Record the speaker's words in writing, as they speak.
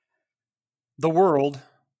The world,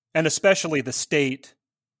 and especially the state,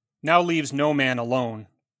 now leaves no man alone.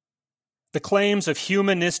 The claims of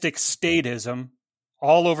humanistic statism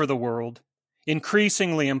all over the world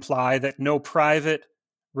increasingly imply that no private,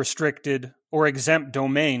 restricted, or exempt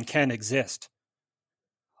domain can exist.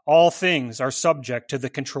 All things are subject to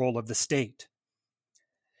the control of the state.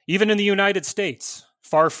 Even in the United States,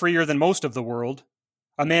 far freer than most of the world,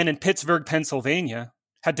 a man in Pittsburgh, Pennsylvania,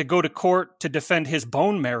 had to go to court to defend his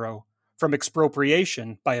bone marrow from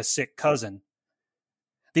expropriation by a sick cousin.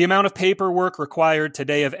 The amount of paperwork required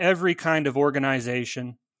today of every kind of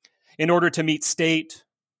organization in order to meet state,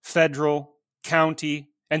 federal, county,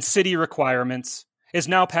 and city requirements is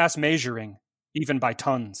now past measuring, even by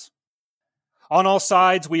tons. On all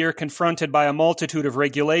sides, we are confronted by a multitude of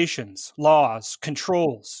regulations, laws,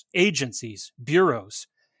 controls, agencies, bureaus,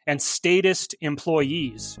 and statist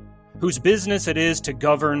employees whose business it is to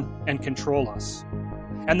govern and control us.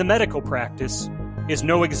 And the medical practice is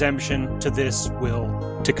no exemption to this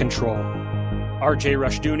will to control. R.J.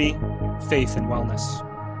 Rushdoony, Faith and Wellness.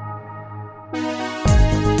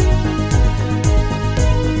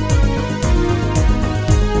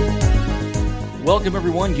 Welcome,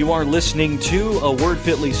 everyone. You are listening to A Word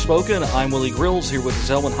Fitly Spoken. I'm Willie Grills here with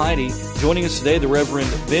Zelwyn Heide. Joining us today, the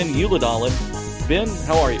Reverend Ben Uladalen. Ben,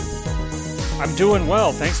 how are you? I'm doing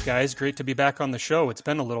well. Thanks, guys. Great to be back on the show. It's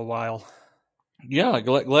been a little while. Yeah,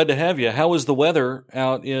 glad to have you. How was the weather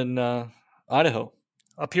out in Idaho?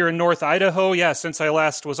 Up here in North Idaho, yeah, since I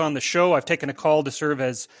last was on the show, I've taken a call to serve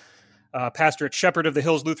as pastor at Shepherd of the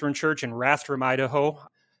Hills Lutheran Church in Rathdrum, Idaho.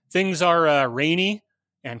 Things are rainy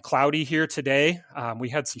and cloudy here today. We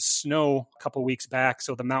had some snow a couple weeks back,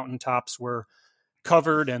 so the mountaintops were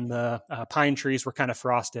covered and the pine trees were kind of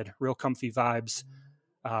frosted. Real comfy vibes.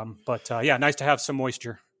 But nice to have some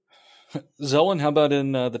moisture. Zelwyn, how about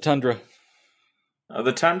in the tundra?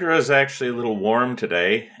 The tundra is actually a little warm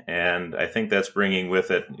today, and I think that's bringing with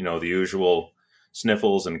it, the usual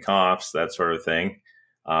sniffles and coughs, that sort of thing.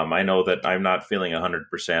 I know that I'm not feeling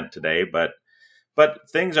 100% today, but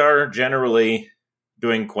things are generally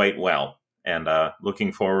doing quite well, and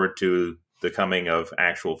looking forward to the coming of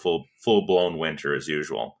actual full-blown winter as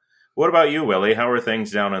usual. What about you, Willie? How are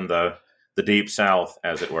things down in the deep south,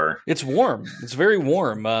 as it were? It's warm. It's very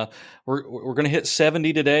warm. We're going to hit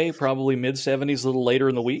 70 today, probably mid-70s a little later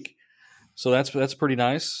in the week. So that's pretty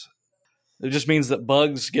nice. It just means that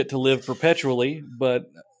bugs get to live perpetually,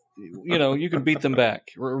 but you can beat them back.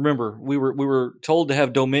 Remember, we were told to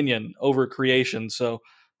have dominion over creation, so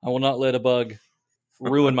I will not let a bug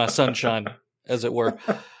ruin my sunshine, as it were.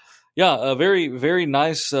 Yeah, a very, very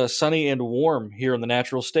nice, sunny and warm here in the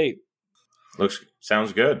natural state.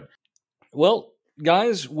 Sounds good. Well,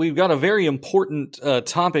 guys, we've got a very important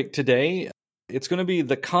topic today. It's going to be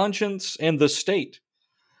the conscience and the state.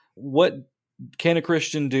 What can a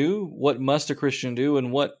Christian do? What must a Christian do?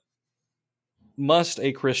 And what must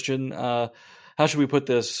a Christian, how should we put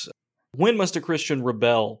this? When must a Christian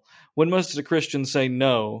rebel? When must a Christian say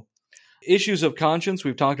no? Issues of conscience,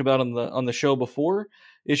 we've talked about on the show before.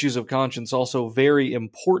 Issues of conscience also very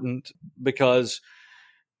important, because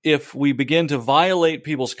if we begin to violate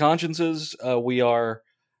people's consciences, we are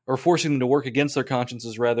forcing them to work against their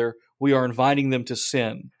consciences, rather, we are inviting them to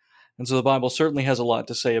sin. And so the Bible certainly has a lot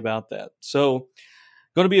to say about that. So,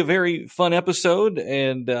 going to be a very fun episode.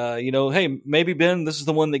 And, hey, maybe, Ben, this is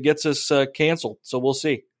the one that gets us canceled. So we'll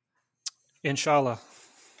see. Inshallah.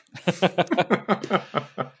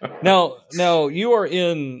 Now, you are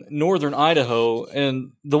in northern Idaho,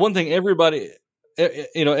 and the one thing everybody,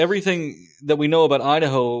 everything that we know about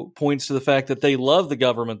Idaho points to the fact that they love the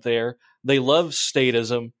government there, they love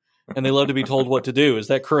statism, and they love to be told what to do. Is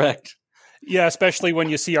that correct? Yeah, especially when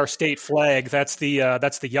you see our state flag. That's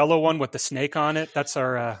the yellow one with the snake on it. That's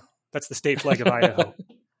the state flag of Idaho.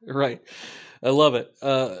 Right. I love it.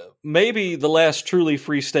 Maybe the last truly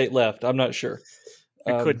free state left. I'm not sure.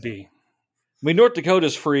 It could be. I mean, North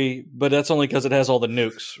Dakota's free, but that's only because it has all the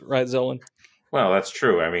nukes, right, Zelwyn? Well, that's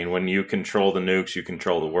true. I mean, when you control the nukes, you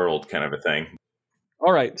control the world, kind of a thing.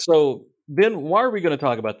 All right. So, Ben, why are we going to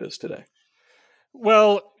talk about this today?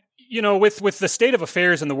 Well, with the state of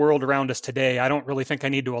affairs in the world around us today, I don't really think I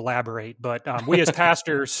need to elaborate. But we as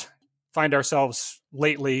pastors find ourselves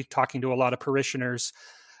lately talking to a lot of parishioners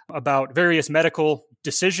about various medical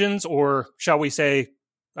decisions, or shall we say,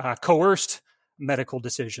 coerced medical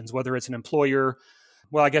decisions, whether it's an employer,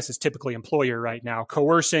 well, I guess it's typically employer right now,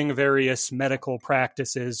 coercing various medical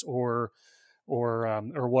practices or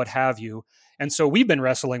what have you. And so we've been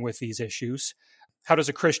wrestling with these issues. How does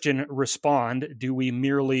a Christian respond? Do we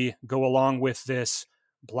merely go along with this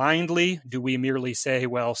blindly? Do we merely say,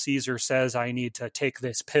 well, Caesar says I need to take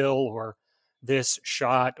this pill, or this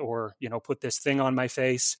shot or, put this thing on my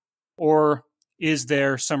face? Or is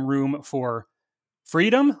there some room for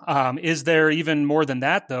freedom? Is there even more than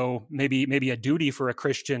that, though, maybe a duty for a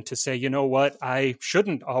Christian to say, you know what, I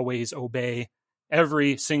shouldn't always obey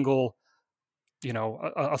every single,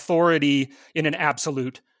 authority in an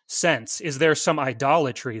absolute sense? Is there some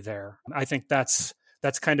idolatry there? I think that's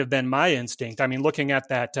kind of been my instinct. I mean, looking at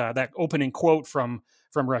that opening quote from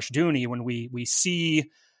Rushdoony, when we see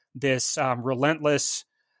this relentless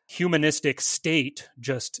humanistic state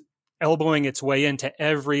just elbowing its way into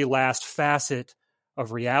every last facet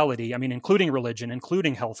of reality, I mean, including religion,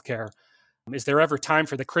 including healthcare. Is there ever time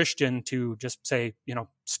for the Christian to just say,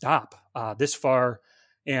 stop this far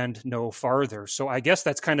and no farther? So I guess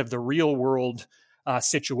that's kind of the real world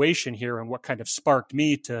situation here, and what kind of sparked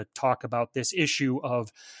me to talk about this issue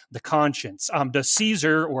of the conscience. Does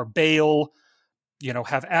Caesar or Baal,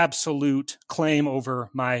 have absolute claim over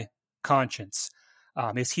my conscience?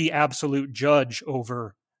 Is he absolute judge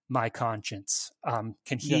over my conscience?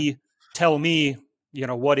 Can he tell me,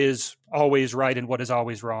 what is always right and what is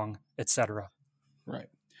always wrong, etc.? Right.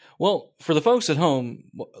 Well, for the folks at home,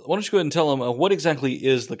 why don't you go ahead and tell them what exactly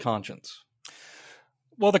is the conscience?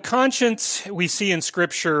 Well, the conscience we see in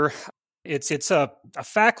Scripture, it's a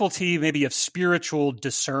faculty maybe of spiritual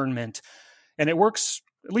discernment, and it works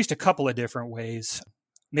at least a couple of different ways.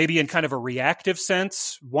 Maybe in kind of a reactive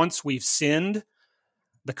sense. Once we've sinned,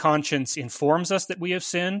 the conscience informs us that we have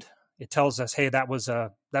sinned. It tells us, hey,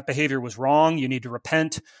 that behavior was wrong. You need to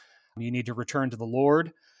repent. You need to return to the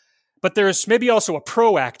Lord. But there's maybe also a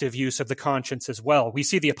proactive use of the conscience as well. We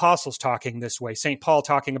see the apostles talking this way. St. Paul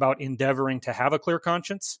talking about endeavoring to have a clear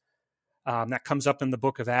conscience. That comes up in the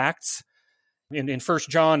book of Acts. In 1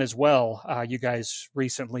 John as well, you guys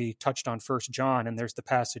recently touched on 1 John, and there's the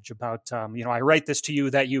passage about, I write this to you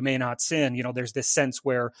that you may not sin. There's this sense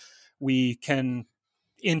where we can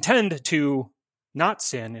intend to not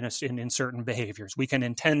sin in certain behaviors. We can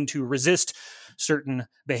intend to resist certain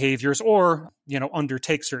behaviors or,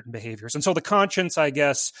 undertake certain behaviors. And so the conscience, I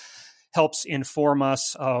guess, helps inform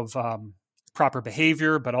us of proper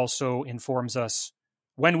behavior, but also informs us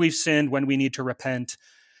when we've sinned, when we need to repent.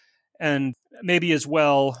 And maybe as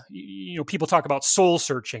well, people talk about soul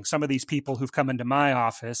searching. Some of these people who've come into my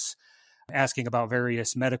office asking about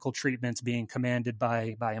various medical treatments being commanded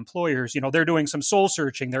by employers, they're doing some soul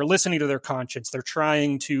searching. They're listening to their conscience. They're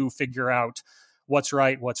trying to figure out what's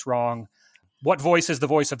right, what's wrong. What voice is the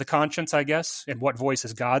voice of the conscience, I guess, and what voice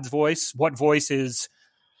is God's voice? What voice is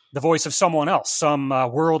the voice of someone else, some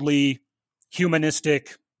worldly,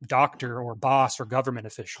 humanistic doctor or boss or government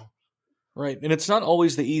official? Right. And it's not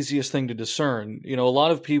always the easiest thing to discern. A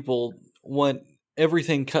lot of people want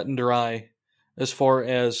everything cut and dry as far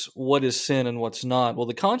as what is sin and what's not. Well,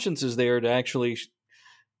 the conscience is there to actually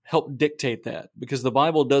help dictate that, because the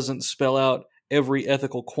Bible doesn't spell out every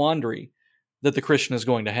ethical quandary that the Christian is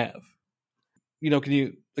going to have. Can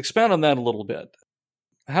you expound on that a little bit?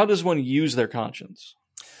 How does one use their conscience?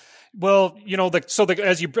 Well,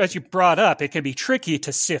 as you brought up, it can be tricky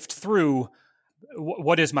to sift through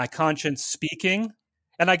what is my conscience speaking.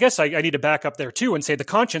 And I guess I need to back up there too and say the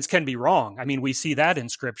conscience can be wrong. I mean, we see that in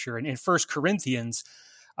Scripture. And in 1 Corinthians,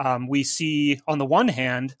 we see, on the one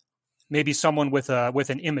hand, maybe someone with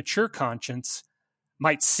an immature conscience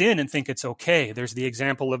might sin and think it's okay. There's the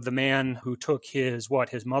example of the man who took his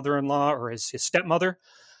mother-in-law or his stepmother,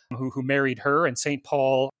 who married her. And St.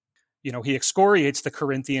 Paul, he excoriates the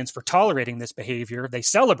Corinthians for tolerating this behavior. They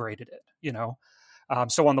celebrated it,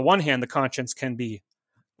 So on the one hand, the conscience can be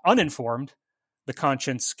uninformed. The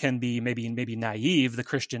conscience can be maybe naive. The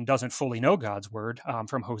Christian doesn't fully know God's word.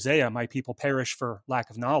 From Hosea, my people perish for lack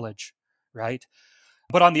of knowledge, right?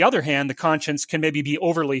 But on the other hand, the conscience can maybe be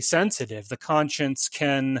overly sensitive. The conscience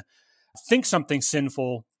can think something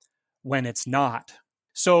sinful when it's not.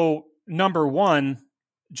 So number one,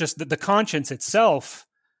 just the conscience itself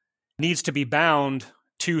needs to be bound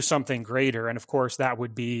to something greater. And of course, that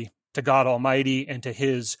would be to God Almighty and to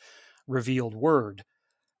his revealed word.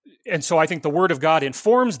 And so I think the word of God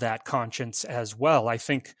informs that conscience as well. I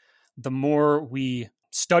think the more we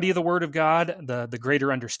study the word of God, the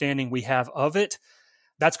greater understanding we have of it,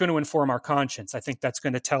 that's going to inform our conscience. I think that's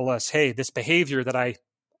going to tell us, hey, this behavior that I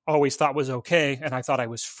always thought was okay and I thought I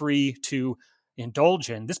was free to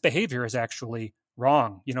indulge in, this behavior is actually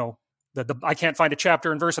wrong. I can't find a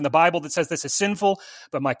chapter and verse in the Bible that says this is sinful,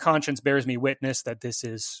 but my conscience bears me witness that this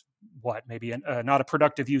is maybe not a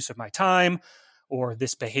productive use of my time, or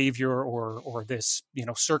this behavior or this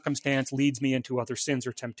circumstance leads me into other sins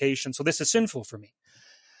or temptations. So this is sinful for me.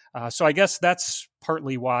 So I guess that's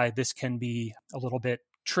partly why this can be a little bit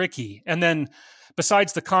tricky. And then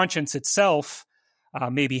besides the conscience itself,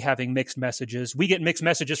 maybe having mixed messages, we get mixed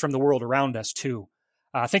messages from the world around us too.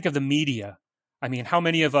 Think of the media. I mean, how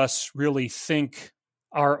many of us really think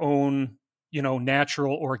our own,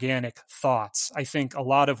 natural, organic thoughts? I think a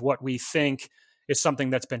lot of what we think is something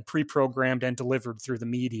that's been pre-programmed and delivered through the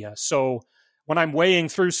media. So when I'm weighing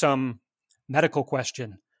through some medical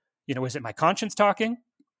question, is it my conscience talking?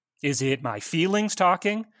 Is it my feelings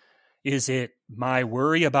talking? Is it my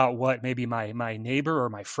worry about what maybe my neighbor or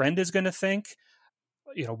my friend is going to think?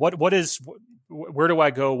 Where do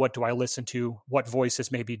I go? What do I listen to? What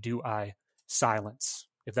voices maybe do I silence,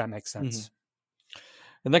 if that makes sense? Mm-hmm.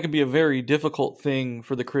 And that can be a very difficult thing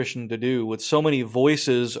for the Christian to do with so many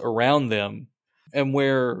voices around them, and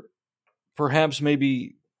where perhaps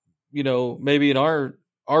maybe in our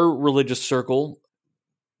religious circle,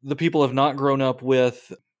 the people have not grown up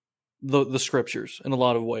with the scriptures in a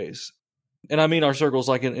lot of ways. And I mean our circles,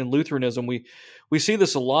 like in Lutheranism, we see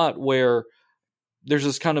this a lot, where there's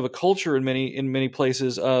this kind of a culture in many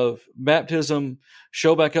places of baptism,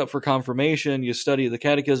 show back up for confirmation, you study the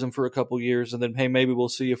catechism for a couple years, and then, hey, maybe we'll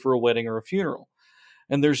see you for a wedding or a funeral.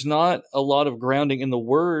 And there's not a lot of grounding in the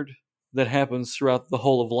Word that happens throughout the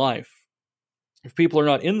whole of life. If people are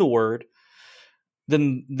not in the Word,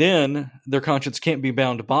 then their conscience can't be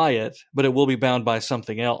bound by it, but it will be bound by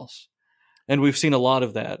something else. And we've seen a lot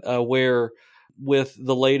of that, where with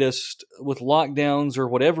the latest, with lockdowns or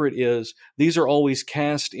whatever it is, these are always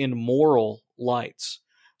cast in moral lights.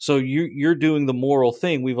 So you're doing the moral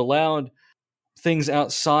thing. We've allowed things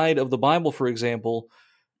outside of the Bible, for example,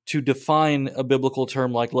 to define a biblical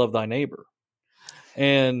term like love thy neighbor.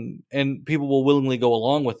 And people will willingly go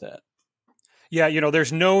along with that. Yeah,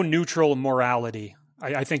 there's no neutral morality.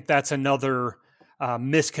 I think that's another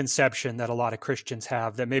misconception that a lot of Christians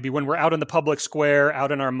have, that maybe when we're out in the public square,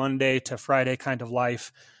 out in our Monday to Friday kind of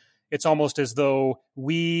life, it's almost as though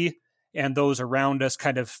we and those around us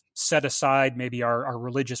kind of set aside maybe our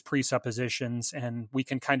religious presuppositions, and we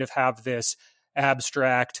can kind of have this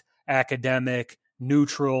abstract, academic,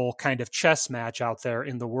 neutral kind of chess match out there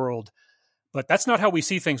in the world. But that's not how we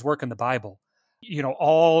see things work in the Bible.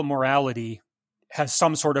 All morality has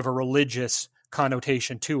some sort of a religious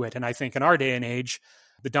connotation to it. And I think in our day and age,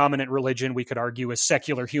 the dominant religion, we could argue, is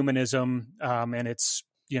secular humanism, and its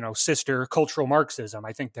sister cultural Marxism.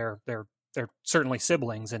 I think they're certainly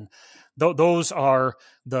siblings, and those are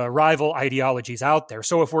the rival ideologies out there.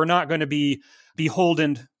 So if we're not going to be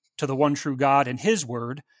beholden to the one true God and His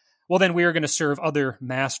Word, well, then we are going to serve other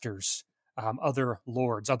masters, other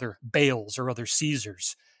lords, other Baals, or other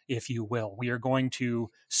Caesars, if you will. We are going to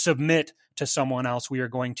submit to someone else. We are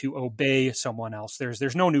going to obey someone else.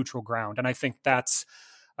 There's no neutral ground. And I think that's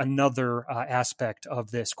another aspect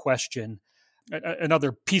of this question,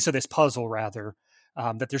 another piece of this puzzle, rather,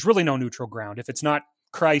 that there's really no neutral ground. If it's not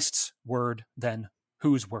Christ's word, then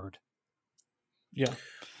whose word? Yeah.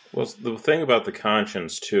 Well, the thing about the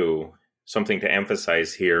conscience, too, something to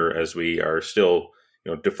emphasize here as we are still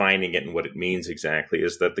defining it and what it means exactly,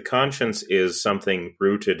 is that the conscience is something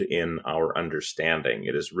rooted in our understanding.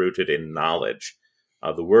 It is rooted in knowledge.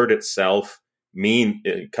 The word itself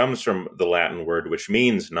it comes from the Latin word, which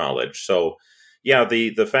means knowledge. So, yeah,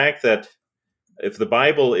 the fact that if the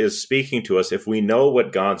Bible is speaking to us, if we know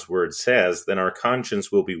what God's word says, then our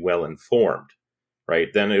conscience will be well informed, right?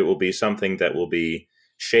 Then it will be something that will be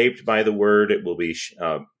shaped by the word. It will be,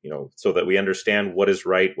 so that we understand what is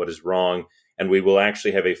right, what is wrong, and we will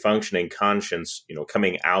actually have a functioning conscience,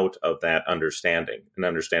 coming out of that understanding, an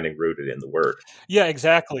understanding rooted in the word. Yeah,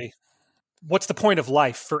 exactly. What's the point of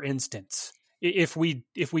life, for instance? If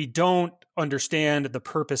we don't understand the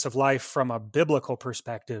purpose of life from a biblical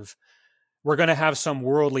perspective, we're going to have some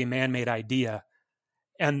worldly man-made idea,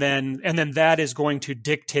 and then that is going to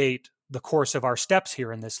dictate the course of our steps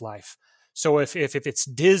here in this life. So if it's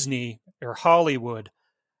Disney or Hollywood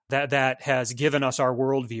that has given us our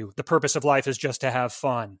worldview, the purpose of life is just to have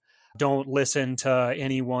fun. Don't listen to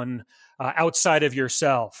anyone outside of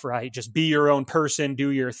yourself, right? Just be your own person, do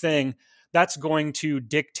your thing. That's going to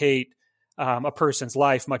dictate a person's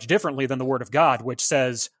life much differently than the Word of God, which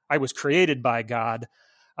says, I was created by God.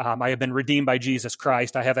 I have been redeemed by Jesus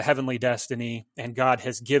Christ. I have a heavenly destiny, and God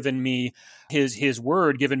has given me His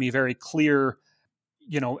Word, given me very clear,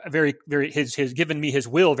 has given me His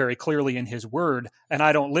will very clearly in His Word, and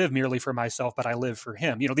I don't live merely for myself, but I live for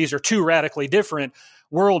Him. These are two radically different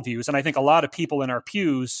worldviews, and I think a lot of people in our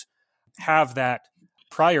pews have that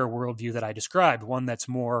prior worldview that I described, one that's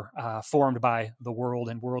more formed by the world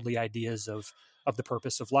and worldly ideas of the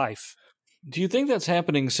purpose of life. Do you think that's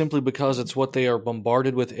happening simply because it's what they are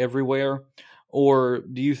bombarded with everywhere? Or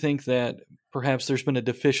do you think that perhaps there's been a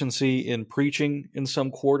deficiency in preaching in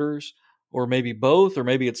some quarters, or maybe both, or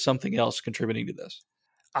maybe it's something else contributing to this?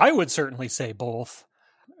 I would certainly say both,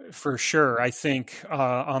 for sure. I think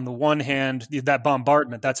on the one hand, that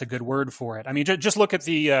bombardment, that's a good word for it. I mean, just look at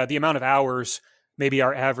the amount of hours maybe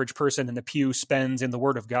our average person in the pew spends in the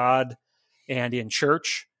Word of God and in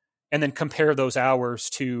church, and then compare those hours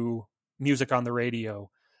to music on the radio,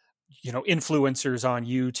 influencers on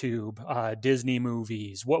YouTube, Disney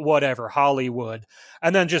movies, whatever, Hollywood,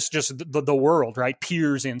 and then just the world, right?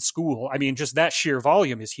 Peers in school. I mean, just that sheer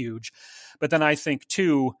volume is huge. But then I think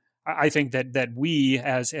too, that we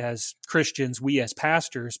as Christians, we as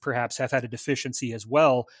pastors, perhaps have had a deficiency as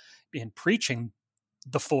well in preaching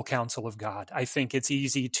the full counsel of God. I think it's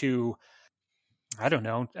easy to, I don't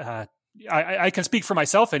know, I can speak for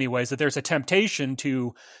myself anyways, that there's a temptation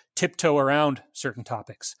to tiptoe around certain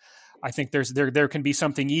topics. I think there can be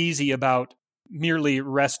something easy about merely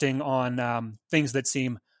resting on things that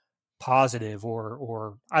seem positive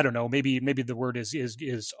or I don't know, maybe the word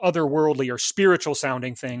is otherworldly or spiritual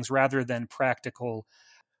sounding things rather than practical,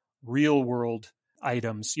 real world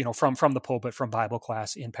items, from the pulpit, from Bible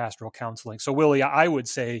class, in pastoral counseling. So Willie, I would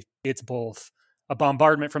say it's both a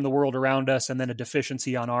bombardment from the world around us and then a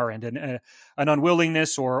deficiency on our end, and an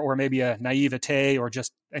unwillingness or maybe a naivete or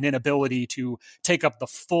just an inability to take up the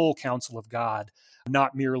full counsel of God,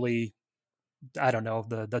 not merely, I don't know,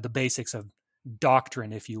 the basics of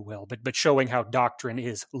doctrine, if you will, but showing how doctrine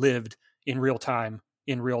is lived in real time,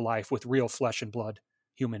 in real life, with real flesh and blood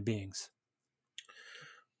human beings.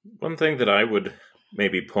 One thing that I would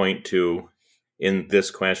maybe point to in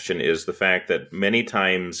this question is the fact that many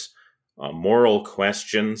times moral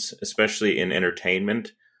questions, especially in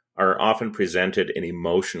entertainment, are often presented in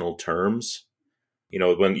emotional terms.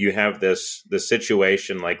 When you have this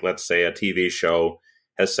situation, like let's say a TV show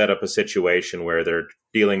has set up a situation where they're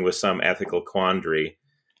dealing with some ethical quandary,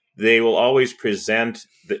 they will always present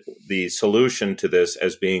the solution to this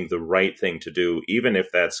as being the right thing to do, even if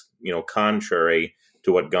that's, contrary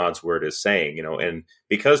to what God's word is saying, and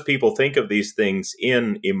because people think of these things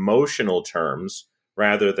in emotional terms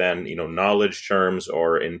rather than, knowledge terms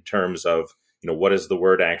or in terms of, what does the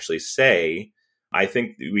word actually say, I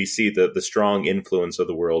think we see the strong influence of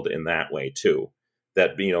the world in that way too,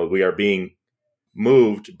 that, we are being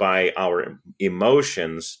moved by our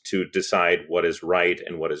emotions to decide what is right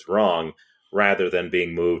and what is wrong, rather than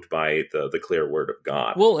being moved by the clear word of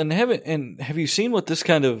God. Well, and have you seen what this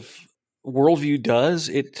kind of worldview does?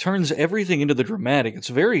 It turns everything into the dramatic. It's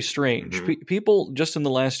very strange. Mm-hmm. People just in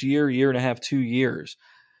the last year and a half, 2 years,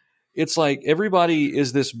 it's like everybody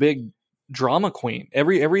is this big drama queen.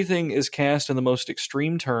 Everything is cast in the most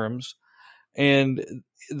extreme terms, and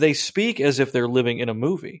they speak as if they're living in a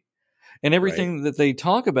movie. And everything that they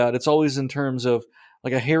talk about, it's always in terms of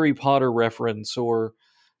like a Harry Potter reference, or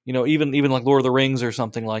even like Lord of the Rings or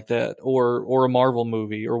something like that, or a Marvel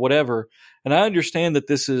movie or whatever. And I understand that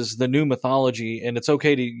this is the new mythology and it's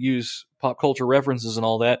okay to use pop culture references and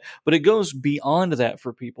all that, but it goes beyond that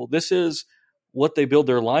for people. This is what they build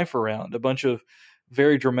their life around, a bunch of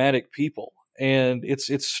very dramatic people. And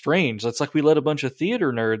it's strange. It's like we let a bunch of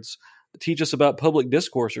theater nerds teach us about public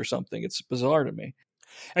discourse or something. It's bizarre to me.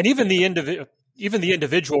 And even the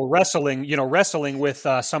individual wrestling with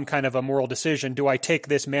some kind of a moral decision. Do I take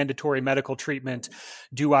this mandatory medical treatment?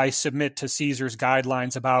 Do I submit to Caesar's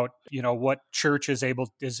guidelines about, what church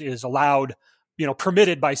is allowed,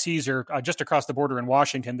 permitted by Caesar just across the border in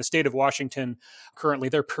Washington? The state of Washington, currently,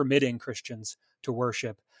 they're permitting Christians to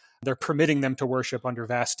worship. They're permitting them to worship under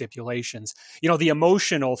vast stipulations. The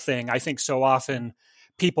emotional thing, I think so often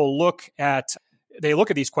people look at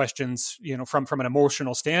these questions, from an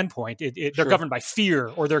emotional standpoint. They're governed by fear,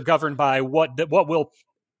 or they're governed by what will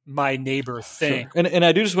my neighbor think. Sure. And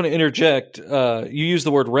I do just want to interject. You use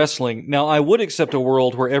the word wrestling. Now, I would accept a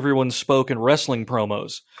world where everyone spoke in wrestling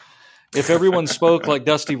promos. If everyone spoke like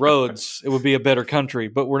Dusty Rhodes, it would be a better country.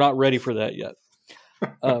 But we're not ready for that yet.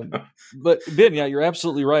 But Ben, yeah, you're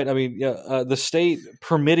absolutely right. I mean, the state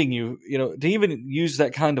permitting you, to even use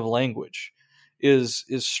that kind of language is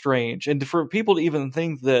strange. And for people to even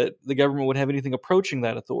think that the government would have anything approaching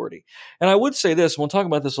that authority. And I would say this, and we'll talk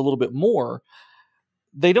about this a little bit more,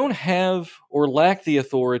 they don't have or lack the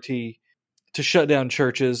authority to shut down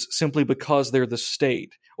churches simply because they're the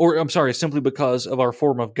state, or simply because of our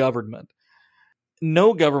form of government.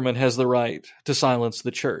 No government has the right to silence the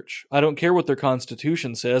church. I don't care what their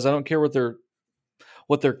constitution says. I don't care what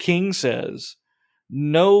their king says.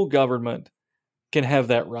 No government can have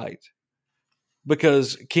that right,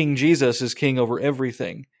 because King Jesus is king over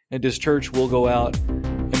everything, and his church will go out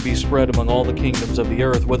and be spread among all the kingdoms of the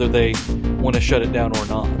earth, whether they want to shut it down or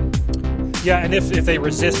not. Yeah, and if they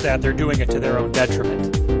resist that, they're doing it to their own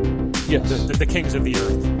detriment. Yes. The kings of the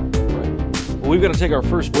earth. Right. Well, we've got to take our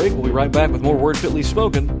first break. We'll be right back with more Word Fitly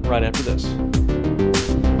Spoken right after this.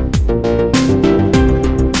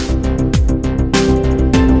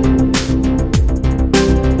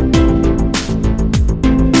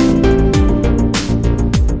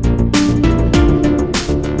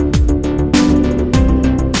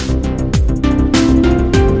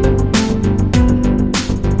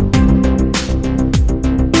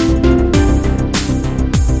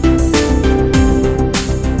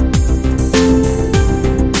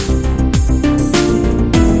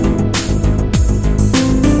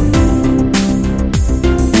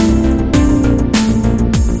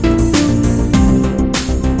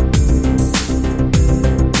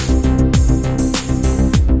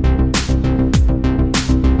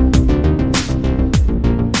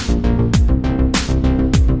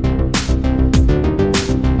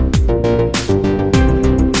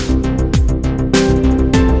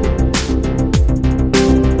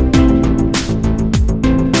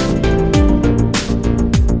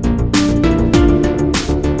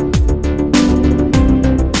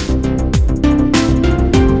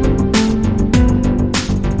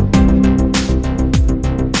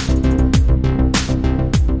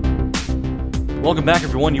 Welcome back,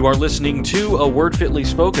 everyone. You are listening to A Word Fitly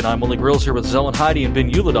Spoken. I'm Willie Grills here with Zellen Heidi and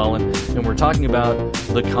Ben Uladalen, and we're talking about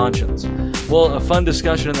the conscience. Well, a fun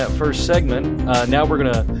discussion in that first segment. Now we're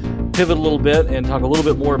going to pivot a little bit and talk a little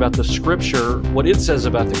bit more about the Scripture, what it says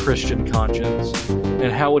about the Christian conscience,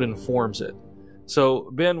 and how it informs it.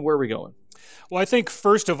 So, Ben, where are we going? Well, I think,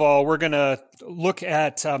 first of all, we're going to look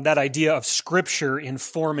at that idea of Scripture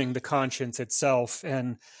informing the conscience itself.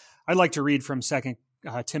 And I'd like to read from 2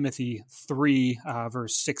 Timothy 3,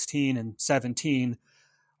 verse 16 and 17.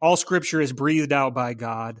 All Scripture is breathed out by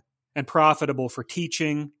God and profitable for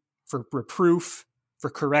teaching, for reproof, for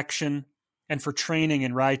correction, and for training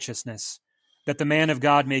in righteousness, that the man of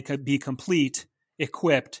God may be complete,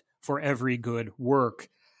 equipped for every good work.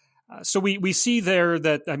 So we see there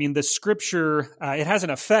that, the Scripture, it has an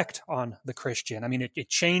effect on the Christian. It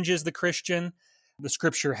changes the Christian. The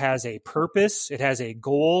Scripture has a purpose. It has a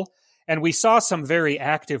goal. And we saw some very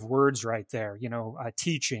active words right there,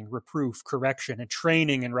 teaching, reproof, correction, and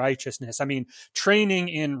training in righteousness. Training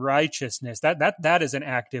in righteousness, that is an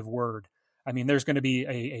active word. There's going to be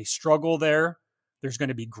a struggle there. There's going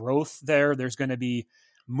to be growth there. There's going to be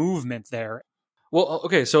movement there. Well,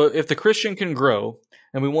 okay, so if the Christian can grow,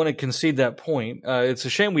 and we want to concede that point, it's a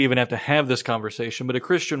shame we even have to have this conversation, but a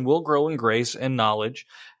Christian will grow in grace and knowledge.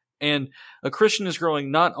 And a Christian is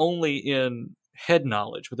growing not only in head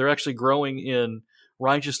knowledge, but they're actually growing in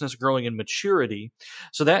righteousness, growing in maturity.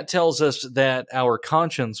 So that tells us that our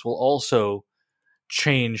conscience will also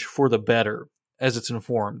change for the better as it's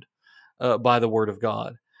informed by the Word of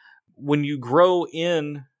God. When you grow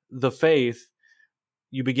in the faith,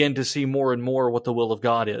 you begin to see more and more what the will of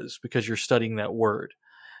God is because you're studying that Word.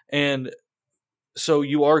 And so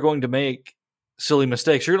you are going to make silly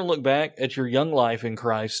mistakes. You're going to look back at your young life in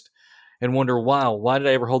Christ and wonder, wow, why did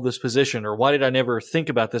I ever hold this position? Or why did I never think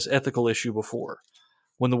about this ethical issue before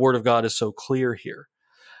when the Word of God is so clear here?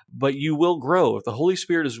 But you will grow. If the Holy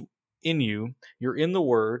Spirit is in you, you're in the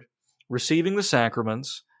Word, receiving the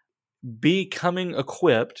sacraments, becoming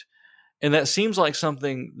equipped, and that seems like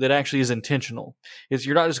something that actually is intentional.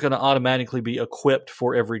 You're not just going to automatically be equipped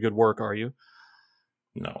for every good work, are you?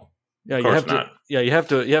 No. Yeah, of course not. You have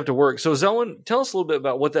to work. So Zellen, tell us a little bit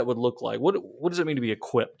about what that would look like. What does it mean to be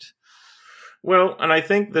equipped? Well, and I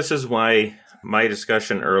think this is why my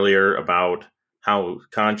discussion earlier about how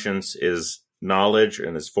conscience is knowledge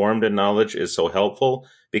and is formed in knowledge is so helpful,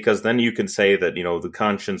 because then you can say that, the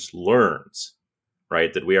conscience learns,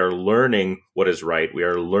 right? That we are learning what is right. We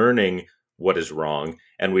are learning what is wrong,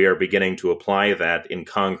 and we are beginning to apply that in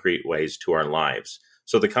concrete ways to our lives.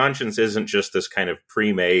 So the conscience isn't just this kind of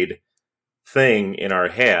pre-made thing in our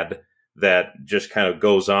head that just kind of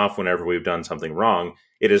goes off whenever we've done something wrong.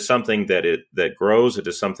 It is something that grows. It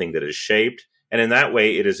is something that is shaped. And in that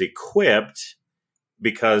way, it is equipped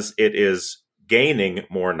because it is gaining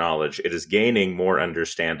more knowledge. It is gaining more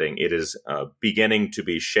understanding. It is beginning to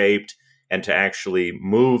be shaped and to actually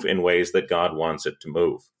move in ways that God wants it to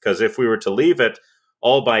move. Because if we were to leave it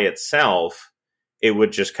all by itself, it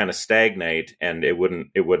would just kind of stagnate, and it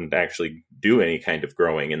wouldn't actually do any kind of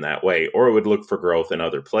growing in that way, or it would look for growth in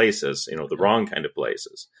other places, the wrong kind of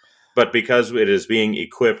places. But because it is being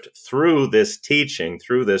equipped through this teaching,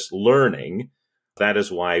 through this learning, that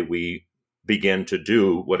is why we begin to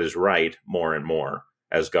do what is right more and more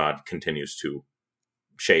as God continues to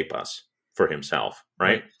shape us for himself,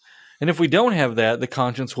 right? And if we don't have that, the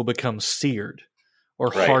conscience will become seared or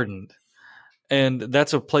Right. hardened. And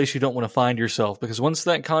that's a place you don't want to find yourself, because once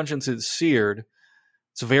that conscience is seared,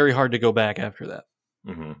 it's very hard to go back after that.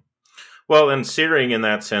 Mm-hmm. Well, and searing in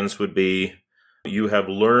that sense would be you have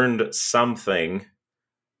learned something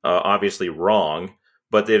obviously wrong,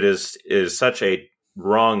 but it is such a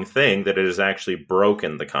wrong thing that it has actually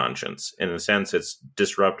broken the conscience. In a sense, it's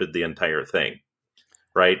disrupted the entire thing,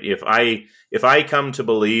 right? If I come to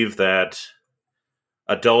believe that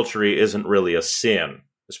adultery isn't really a sin,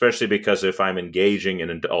 especially because if I'm engaging in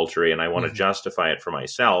adultery and I want to justify it for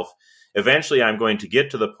myself, eventually I'm going to get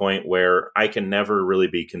to the point where I can never really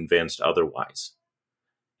be convinced otherwise.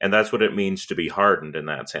 And that's what it means to be hardened in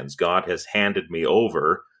that sense. God has handed me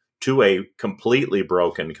over to a completely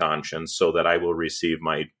broken conscience so that I will receive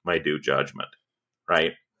my due judgment,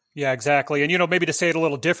 right? Yeah, exactly. And, maybe to say it a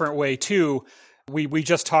little different way too, we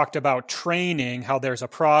just talked about training, how there's a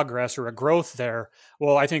progress or a growth there.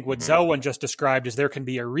 Well, I think what Selwyn just described is there can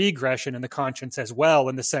be a regression in the conscience as well,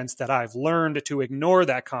 in the sense that I've learned to ignore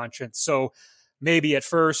that conscience. So maybe at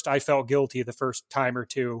first I felt guilty the first time or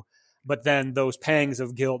two, but then those pangs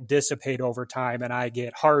of guilt dissipate over time and I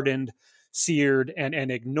get hardened, seared, and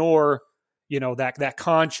ignore, that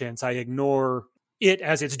conscience. I ignore it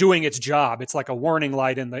as it's doing its job. It's like a warning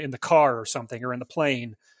light in the car or something, or in the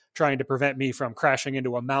plane, trying to prevent me from crashing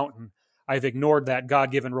into a mountain. I've ignored that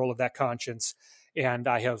God-given role of that conscience, and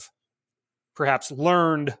I have perhaps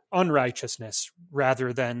learned unrighteousness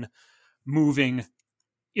rather than moving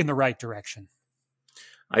in the right direction.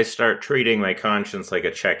 I start treating my conscience like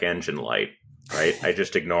a check engine light, right? I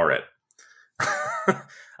just ignore it.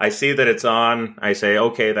 I see that it's on. I say,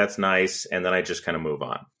 okay, that's nice. And then I just kind of move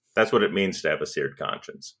on. That's what it means to have a seared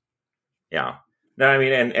conscience. Yeah. No, I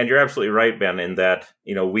mean, and you're absolutely right, Ben, in that,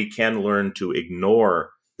 we can learn to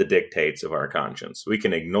ignore the dictates of our conscience. We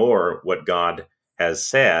can ignore what God has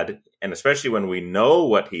said. And especially when we know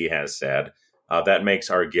what he has said, that makes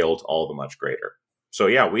our guilt all the much greater. So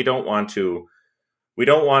yeah, we don't want to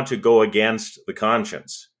go against the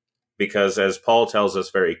conscience, because as Paul tells us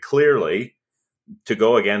very clearly, to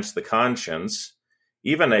go against the conscience,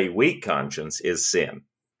 even a weak conscience, is sin.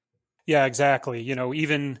 Yeah, exactly.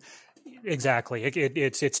 Exactly.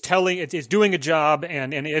 It's doing a job,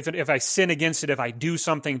 and if I sin against it, if I do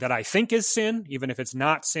something that I think is sin, even if it's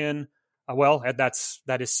not sin,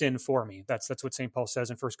 that is sin for me. That's what St. Paul says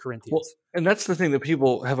in 1 Corinthians. Well, and that's the thing that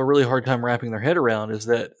people have a really hard time wrapping their head around, is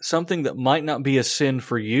that something that might not be a sin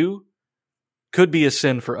for you could be a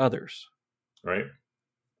sin for others. Right.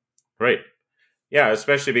 Yeah,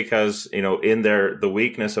 especially because, in the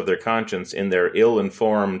weakness of their conscience, in their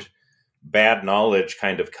ill-informed, bad knowledge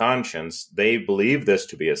kind of conscience, they believe this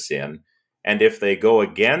to be a sin. And if they go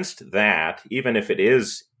against that, even if it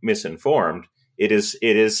is misinformed, it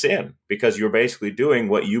is sin, because you're basically doing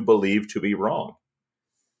what you believe to be wrong.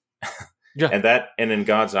 Yeah. And in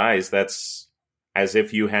God's eyes, that's as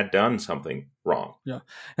if you had done something wrong. Yeah.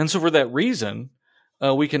 And so for that reason,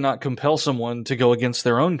 we cannot compel someone to go against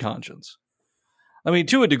their own conscience. I mean,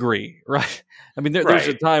 to a degree, right? I mean, there's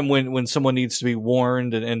a time when someone needs to be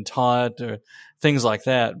warned and taught, or things like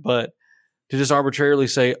that. But to just arbitrarily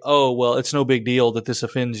say, oh, well, it's no big deal that this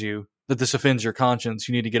offends you, that this offends your conscience,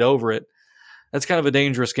 you need to get over it, that's kind of a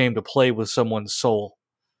dangerous game to play with someone's soul.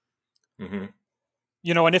 Mm-hmm.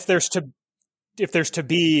 And if there's to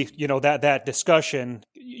be, that discussion,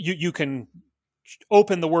 you can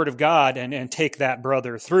open the Word of God and take that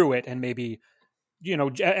brother through it, and maybe,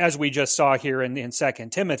 as we just saw here in 2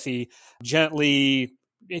 Timothy, gently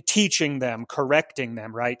teaching them, correcting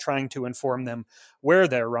them, right? Trying to inform them where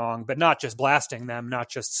they're wrong, but not just blasting them, not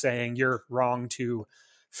just saying you're wrong to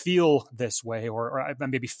feel this way, or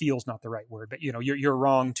maybe feel's not the right word, but you're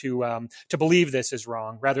wrong to believe this is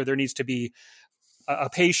wrong. Rather, there needs to be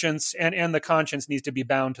a patience, and the conscience needs to be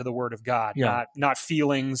bound to the Word of God, not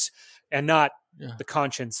feelings, and not the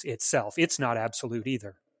conscience itself. It's not absolute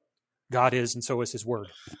either. God is, and so is His Word.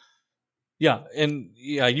 Yeah, and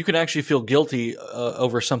you can actually feel guilty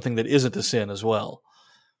over something that isn't a sin as well.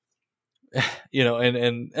 And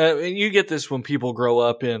you get this when people grow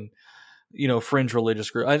up in, fringe religious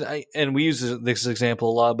groups. And we use this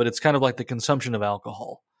example a lot, but it's kind of like the consumption of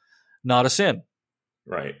alcohol, not a sin,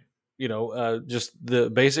 right? Just the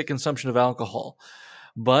basic consumption of alcohol.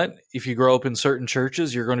 But if you grow up in certain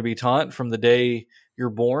churches, you're going to be taught from the day you're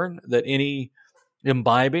born that any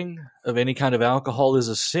imbibing of any kind of alcohol is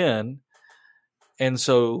a sin. And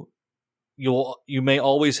so you may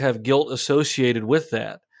always have guilt associated with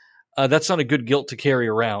that. That's not a good guilt to carry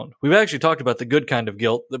around. We've actually talked about the good kind of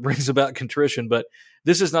guilt that brings about contrition, but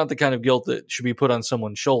this is not the kind of guilt that should be put on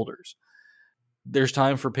someone's shoulders. there's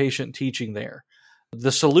time for patient teaching there.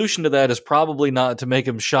 The solution to that is probably not to make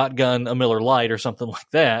them shotgun a Miller Lite or something like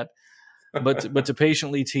that, but to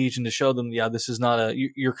patiently teach and to show them, this is not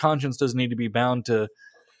your conscience doesn't need to be bound to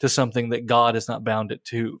something that God has not bound it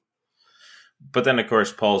to. But then, of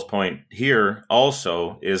course, Paul's point here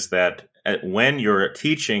also is that when you're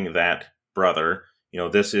teaching that brother,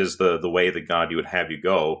 this is the way that God would have you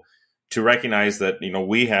go, to recognize that,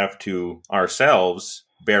 we have to ourselves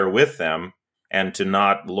bear with them and to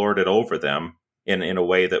not lord it over them in a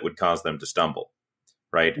way that would cause them to stumble.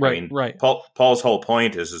 Right. Right. Paul's whole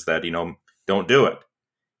point is that, don't do it.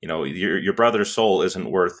 Your brother's soul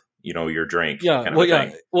isn't worth, your drink. Yeah. Kind of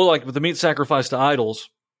thing. Well, like with the meat sacrificed to idols,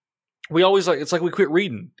 we always it's like we quit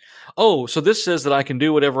reading. Oh, so this says that I can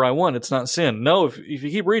do whatever I want. It's not sin. No, if you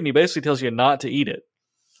keep reading, he basically tells you not to eat it.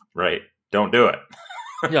 Right. Don't do it.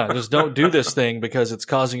 Yeah. Just don't do this thing because it's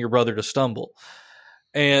causing your brother to stumble.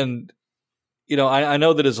 And, I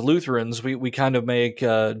know that as Lutherans, we kind of make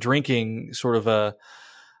drinking sort of a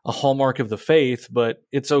hallmark of the faith, but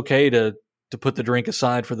it's okay to put the drink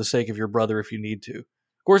aside for the sake of your brother if you need to.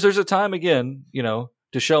 Of course, there's a time, again,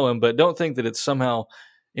 to show him, but don't think that it's somehow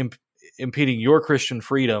impeding your Christian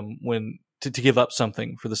freedom when to give up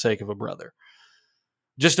something for the sake of a brother.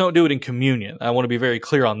 Just don't do it in communion. I want to be very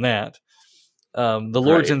clear on that. The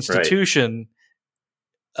Lord's institution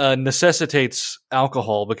necessitates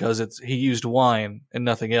alcohol because he used wine and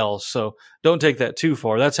nothing else. So don't take that too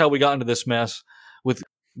far. That's how we got into this mess with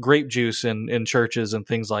grape juice in churches and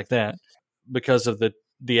things like that, because of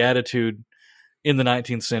the attitude in the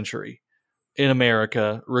 19th century in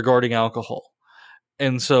America regarding alcohol.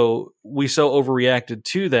 And so we so overreacted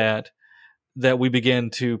to that we began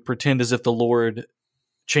to pretend as if the Lord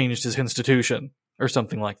changed his institution or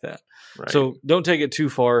something like that. Right. So don't take it too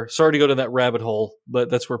far. Sorry to go to that rabbit hole, but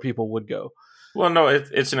that's where people would go. Well, no,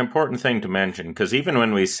 it's an important thing to mention, because even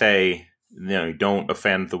when we say, don't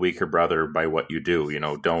offend the weaker brother by what you do,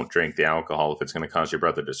 don't drink the alcohol if it's going to cause your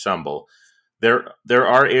brother to stumble. There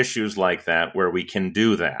are issues like that where we can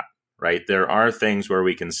do that, right? There are things where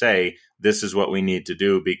we can say, this is what we need to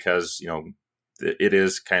do because, it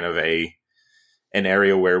is kind of an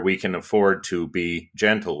area where we can afford to be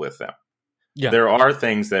gentle with them. Yeah. There are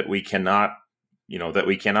things that we cannot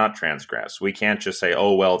transgress. We can't just say,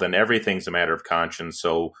 oh, well, then everything's a matter of conscience,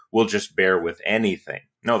 so we'll just bear with anything.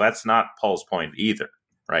 No, that's not Paul's point either,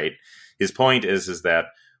 right? His point is that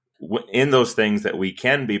in those things that we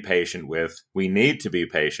can be patient with, we need to be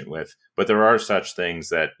patient with, but there are such things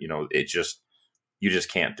that, you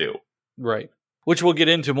just can't do. Right. Which we'll get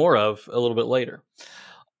into more of a little bit later.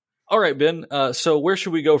 All right, Ben. So where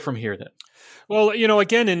should we go from here then? Well,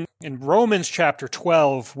 again, in Romans chapter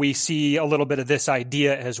 12, we see a little bit of this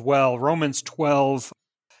idea as well. Romans 12,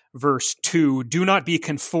 verse 2, do not be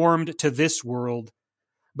conformed to this world,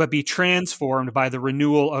 but be transformed by the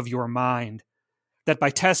renewal of your mind, that by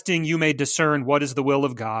testing you may discern what is the will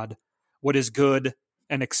of God, what is good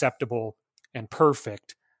and acceptable and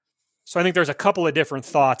perfect. So I think there's a couple of different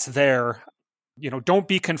thoughts there. Don't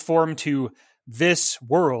be conformed to this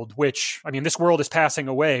world, which, this world is passing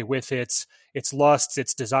away with its lusts,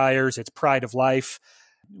 its desires, its pride of life.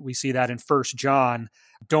 We see that in 1 John.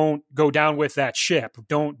 Don't go down with that ship.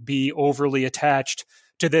 Don't be overly attached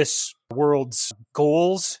to this world's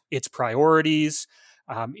goals, its priorities,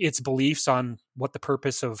 its beliefs on what the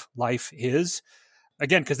purpose of life is.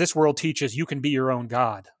 Again, because this world teaches you can be your own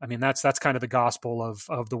God. That's kind of the gospel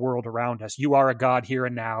of the world around us. You are a God here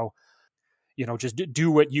and now. Just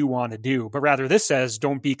do what you want to do. But rather, this says,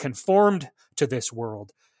 don't be conformed to this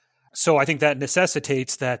world. So I think that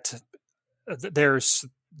necessitates that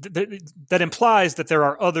that implies that there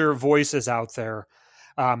are other voices out there.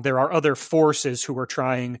 There are other forces who are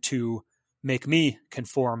trying to make me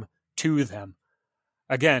conform to them.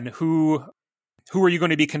 Again, who are you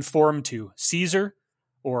going to be conformed to? Caesar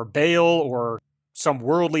or Baal or some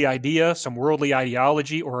worldly idea, some worldly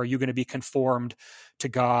ideology, or are you going to be conformed to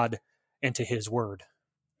God and to his word?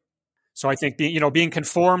 So I think being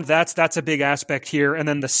conformed, that's a big aspect here. And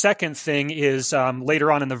then the second thing is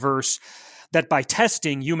later on in the verse, that by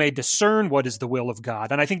testing you may discern what is the will of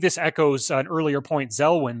God. And I think this echoes an earlier point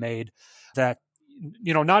Zelwyn made, that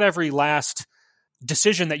not every last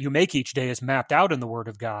decision that you make each day is mapped out in the Word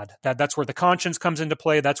of God. That's where the conscience comes into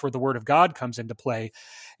play. That's where the Word of God comes into play.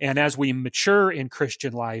 And as we mature in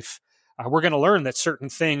Christian life, we're going to learn that certain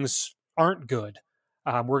things aren't good.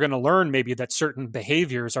 We're going to learn maybe that certain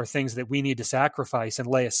behaviors are things that we need to sacrifice and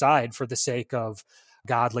lay aside for the sake of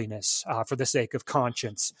godliness, for the sake of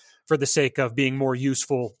conscience, for the sake of being more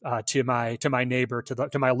useful to my neighbor,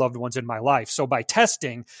 to my loved ones in my life. So by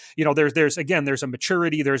testing, there's a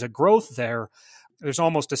maturity, there's a growth there. there's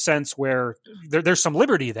almost a sense where there's some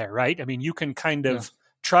liberty there, right? I mean, you can kind of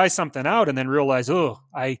try something out and then realize, oh,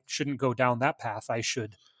 I shouldn't go down that path. I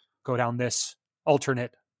should go down this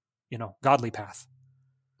alternate, godly path.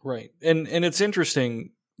 Right. And it's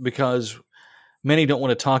interesting because many don't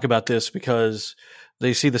want to talk about this because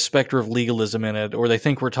they see the specter of legalism in it, or they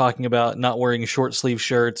think we're talking about not wearing short sleeve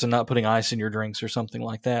shirts and not putting ice in your drinks or something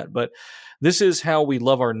like that. But this is how we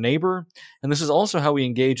love our neighbor, and this is also how we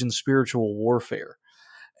engage in spiritual warfare.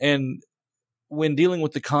 And when dealing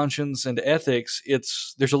with the conscience and ethics,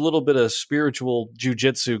 there's a little bit of spiritual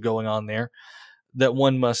jujitsu going on there that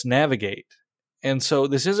one must navigate. And so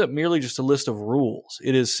this isn't merely just a list of rules.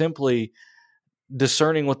 It is simply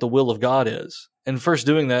discerning what the will of God is. And first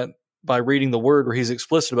doing that by reading the word where he's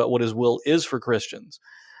explicit about what his will is for Christians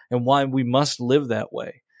and why we must live that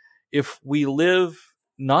way. If we live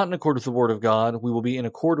not in accord with the word of God, we will be in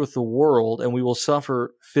accord with the world, and we will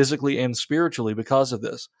suffer physically and spiritually because of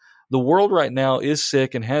this. The world right now is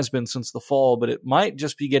sick and has been since the fall, but it might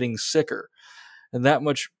just be getting sicker and that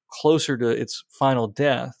much closer to its final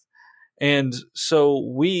death. And so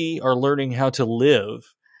we are learning how to live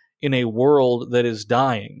in a world that is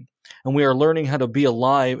dying. And we are learning how to be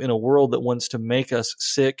alive in a world that wants to make us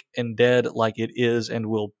sick and dead like it is and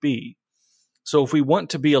will be. So if we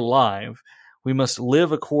want to be alive, we must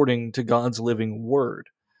live according to God's living word.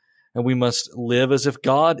 And we must live as if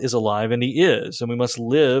God is alive, and he is. And we must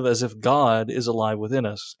live as if God is alive within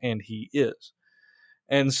us, and he is.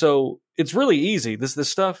 And so it's really easy. This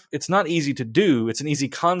stuff, it's not easy to do. It's an easy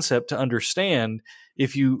concept to understand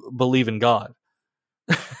if you believe in God.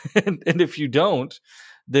 and if you don't,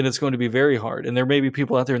 then it's going to be very hard. And there may be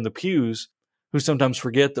people out there in the pews who sometimes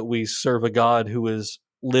forget that we serve a God who is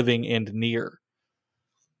living and near.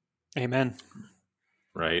 Amen.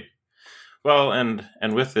 Right. Well, and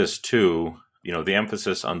with this too, the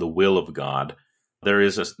emphasis on the will of God, there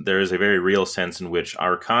is a very real sense in which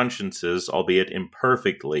our consciences, albeit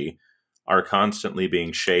imperfectly, are constantly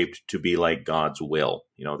being shaped to be like God's will.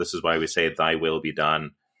 This is why we say, "Thy will be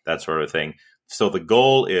done," that sort of thing. So the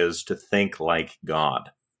goal is to think like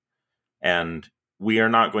God. And we are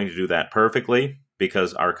not going to do that perfectly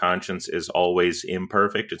because our conscience is always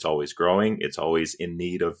imperfect. It's always growing. It's always in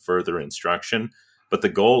need of further instruction. But the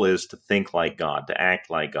goal is to think like God, to act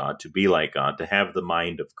like God, to be like God, to have the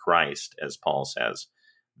mind of Christ, as Paul says.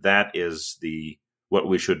 That is what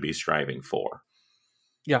we should be striving for.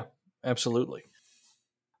 Yeah, absolutely.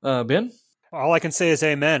 Ben? All I can say is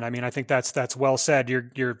amen. I mean, I think that's well said.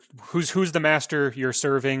 You're who's the master you're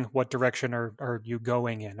serving? What direction are you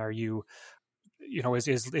going in? Are you,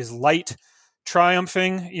 is light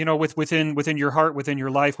triumphing, within your heart, within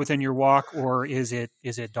your life, within your walk, or is it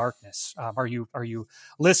darkness? Are you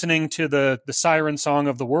listening to the siren song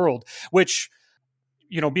of the world, which,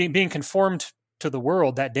 being conformed to the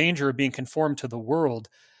world, that danger of being conformed to the world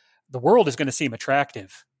is going to seem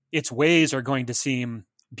attractive. Its ways are going to seem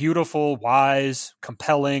beautiful, wise,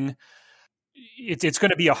 compelling. It's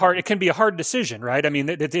going to be it can be a hard decision, right? I mean,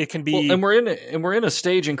 it can be. Well, and we're in a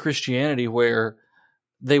stage in Christianity where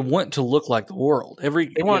they want to look like the world. They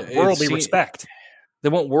want worldly respect. They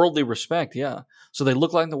want worldly respect, yeah. So they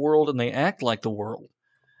look like the world and they act like the world.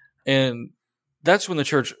 And that's when the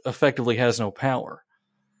church effectively has no power.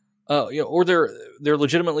 Or they're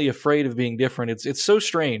legitimately afraid of being different. It's so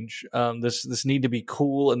strange. This need to be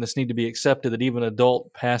cool and this need to be accepted that even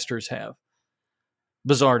adult pastors have.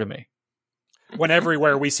 Bizarre to me. When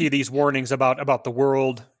everywhere we see these warnings about the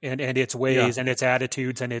world and its ways and its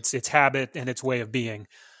attitudes and its habit and its way of being,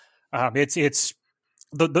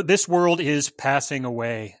 this world is passing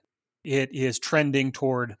away. It is trending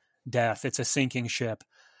toward death. It's a sinking ship.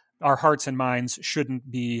 Our hearts and minds shouldn't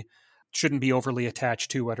be overly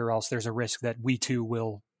attached to it, or else there's a risk that we too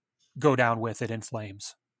will go down with it in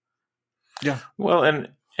flames. Yeah. Well,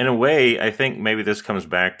 and in a way, I think maybe this comes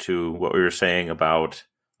back to what we were saying about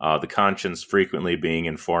the conscience frequently being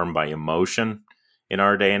informed by emotion in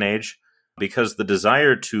our day and age, because the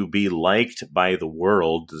desire to be liked by the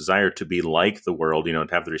world, desire to be like the world, to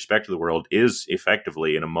have the respect of the world is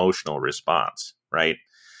effectively an emotional response, right?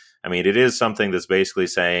 I mean, it is something that's basically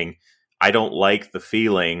saying, I don't like the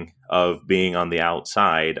feeling of being on the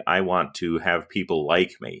outside. I want to have people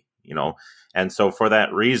like me, And so for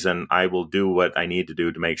that reason, I will do what I need to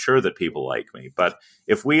do to make sure that people like me. But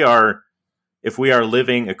if we are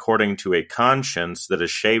living according to a conscience that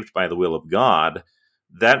is shaped by the will of God,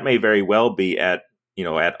 that may very well be at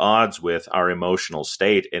odds with our emotional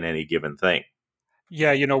state in any given thing.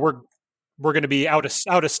 Yeah, we're going to be out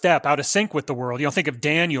of step, out of sync with the world. Think of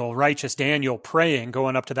Daniel, righteous Daniel, praying,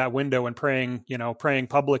 going up to that window and praying, praying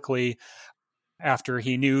publicly. after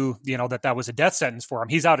he knew, that was a death sentence for him.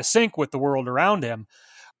 He's out of sync with the world around him.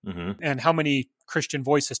 Mm-hmm. And how many Christian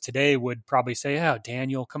voices today would probably say, "Oh,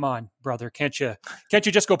 Daniel, come on, brother, can't you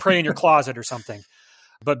just go pray in your closet or something?"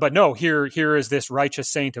 But no, here is this righteous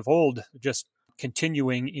saint of old, just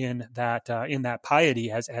continuing in that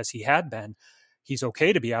piety as he had been. He's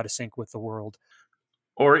okay to be out of sync with the world.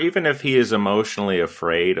 Or even if he is emotionally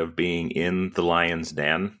afraid of being in the lion's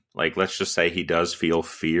den, like let's just say he does feel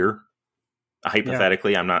fear.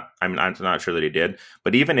 Hypothetically, I'm not sure that he did,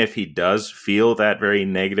 but even if he does feel that very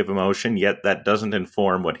negative emotion, yet that doesn't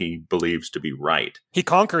inform what he believes to be right. He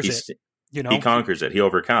conquers it. He conquers it. He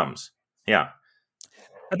overcomes. Yeah.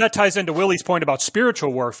 And that ties into Willie's point about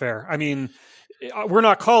spiritual warfare. I mean, we're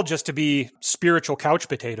not called just to be spiritual couch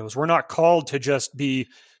potatoes. We're not called to just be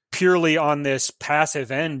purely on this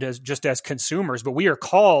passive end as consumers, but we are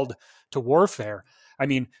called to warfare. I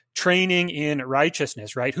mean, training in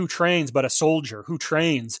righteousness, right? Who trains but a soldier? Who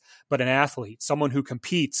trains but an athlete? Someone who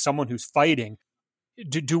competes, someone who's fighting.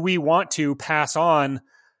 Do we want to pass on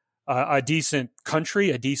a decent country,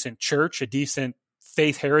 a decent church, a decent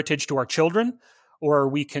faith heritage to our children? Or are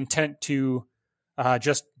we content to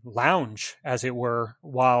just lounge, as it were,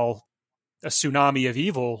 while a tsunami of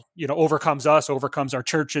evil, overcomes us, overcomes our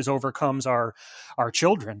churches, overcomes our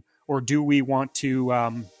children? Or do we want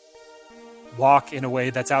to walk in a way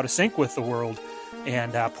that's out of sync with the world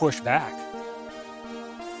and push back?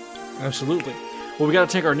 Absolutely. Well, we got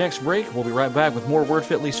to take our next break. We'll be right back with more Word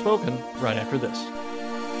Fitly Spoken right after this.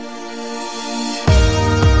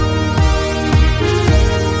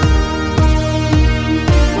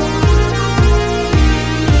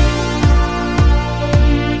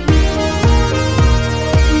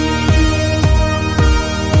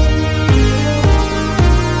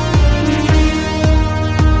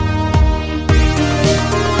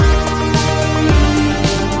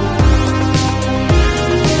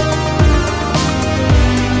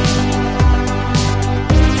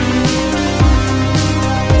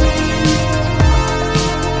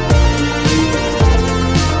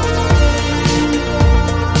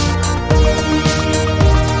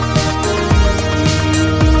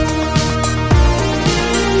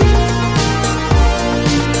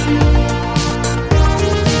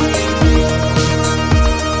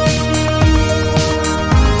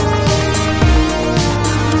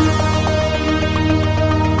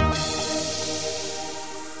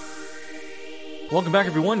 Welcome back,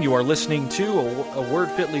 everyone. You are listening to a Word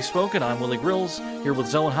Fitly Spoken. I'm Willie Grills, here with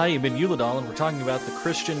Zelen Hai and Ben Uladal, and we're talking about the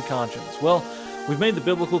Christian conscience. Well, we've made the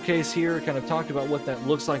biblical case here, kind of talked about what that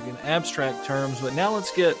looks like in abstract terms, but now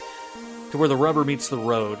let's get to where the rubber meets the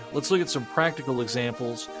road. Let's look at some practical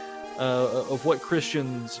examples of what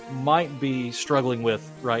Christians might be struggling with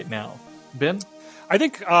right now. Ben? I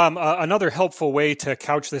think another helpful way to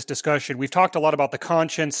couch this discussion, we've talked a lot about the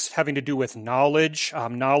conscience having to do with knowledge,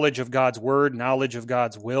 knowledge of God's word, knowledge of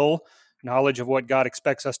God's will, knowledge of what God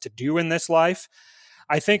expects us to do in this life.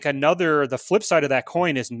 I think the flip side of that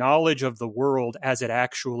coin is knowledge of the world as it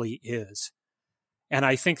actually is. And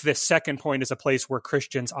I think this second point is a place where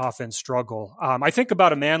Christians often struggle. I think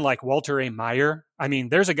about a man like Walter A. Maier. I mean,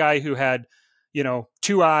 there's a guy who had,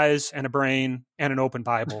 2 eyes and a brain and an open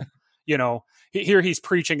Bible. Here he's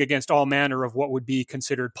preaching against all manner of what would be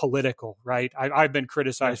considered political, right? I've been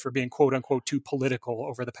criticized for being quote unquote too political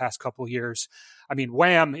over the past couple of years. I mean,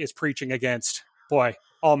 Wham is preaching against,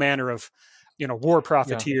 all manner of, war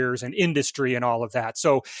profiteers and industry and all of that.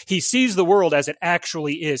 So he sees the world as it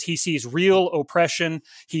actually is. He sees real oppression.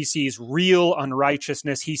 He sees real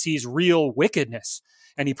unrighteousness. He sees real wickedness,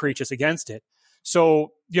 and he preaches against it.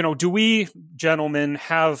 So, do we, gentlemen,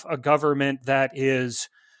 have a government that is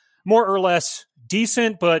more or less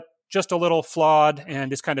decent, but just a little flawed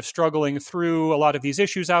and is kind of struggling through a lot of these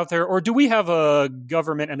issues out there? Or do we have a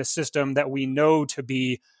government and a system that we know to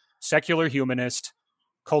be secular humanist,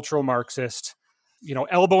 cultural Marxist,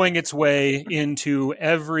 elbowing its way into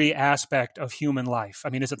every aspect of human life?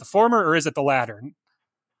 I mean, is it the former or is it the latter?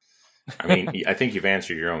 I mean, I think you've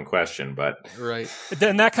answered your own question, but... Right.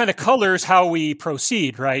 Then that kind of colors how we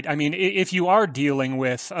proceed, right? I mean, if you are dealing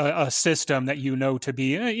with a system that you know to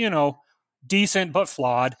be, decent but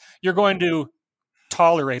flawed, you're going to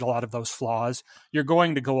tolerate a lot of those flaws. You're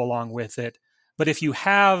going to go along with it. But if you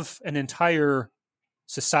have an entire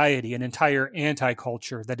society, an entire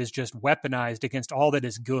anti-culture that is just weaponized against all that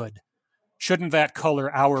is good, shouldn't that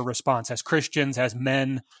color our response as Christians, as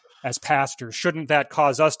men, as pastors? Shouldn't that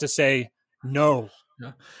cause us to say no?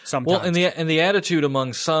 Yeah. Sometimes. Well, and the attitude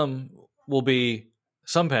among some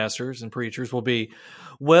pastors and preachers will be,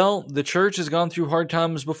 well, the church has gone through hard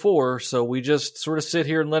times before, so we just sort of sit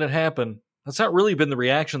here and let it happen. That's not really been the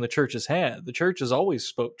reaction the church has had. The church has always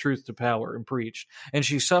spoke truth to power and preached, and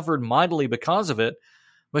she suffered mightily because of it,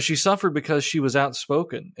 but she suffered because she was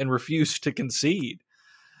outspoken and refused to concede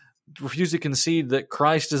that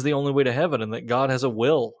Christ is the only way to heaven and that God has a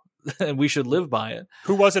will and we should live by it.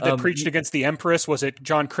 Who was it that preached against the empress? Was it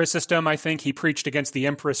John Chrysostom? I think he preached against the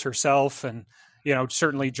empress herself, and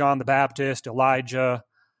certainly John the Baptist, Elijah,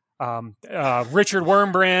 Richard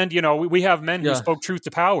Wurmbrand. We have men who spoke truth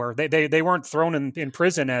to power. They weren't thrown in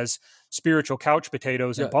prison as spiritual couch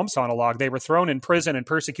potatoes and bumps on a log. They were thrown in prison and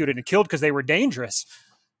persecuted and killed because they were dangerous,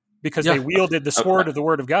 because they wielded the sword of the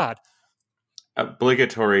Word of God.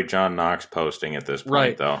 Obligatory John Knox posting at this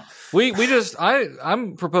point, though.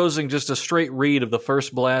 I'm proposing just a straight read of the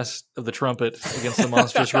first blast of the trumpet against the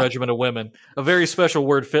monstrous regiment of women. A very special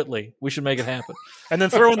word fitly. We should make it happen. And then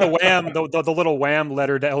throw in the wham, the little wham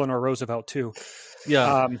letter to Eleanor Roosevelt too.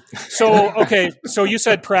 Yeah. So you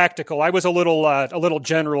said practical. I was a little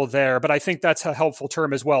general there, but I think that's a helpful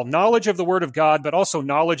term as well. Knowledge of the Word of God, but also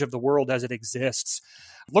knowledge of the world as it exists.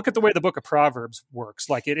 Look at the way the book of Proverbs works.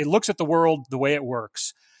 Like it looks at the world the way it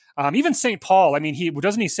works. Even St. Paul,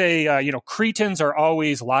 doesn't he say, Cretans are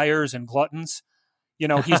always liars and gluttons?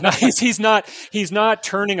 He's not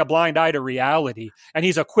turning a blind eye to reality. And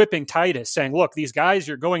he's equipping Titus, saying, look, these guys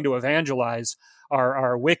you're going to evangelize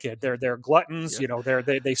are wicked. They're gluttons. Yeah.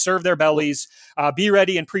 They serve their bellies. Be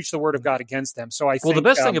ready and preach the word of God against them. So I think, the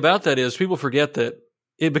best thing about that is people forget that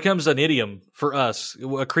it becomes an idiom for us,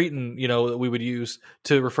 a Cretan, that we would use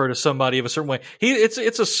to refer to somebody of a certain way. It's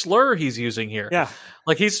a slur he's using here. Yeah,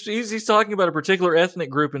 like he's talking about a particular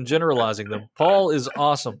ethnic group and generalizing them. Paul is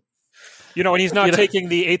awesome, and he's not taking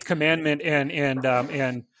the eighth commandment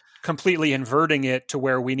and completely inverting it to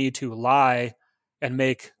where we need to lie and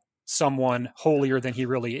make someone holier than he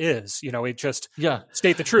really is. It just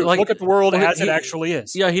state the truth. Look at the world as it actually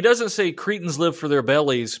is. Yeah, he doesn't say Cretans live for their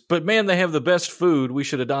bellies, but man, they have the best food. We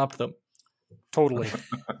should adopt them. Totally.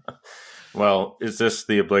 Well, is this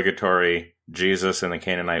the obligatory Jesus and the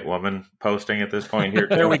Canaanite woman posting at this point here?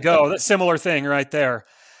 There we go. That similar thing right there.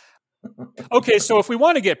 Okay, so if we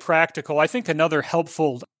want to get practical, I think another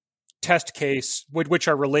helpful test case, which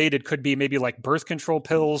are related, could be maybe like birth control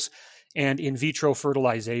pills and in vitro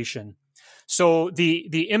fertilization. So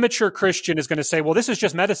the immature Christian is going to say, well, this is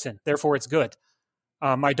just medicine, therefore it's good.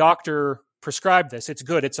 My doctor prescribed this. It's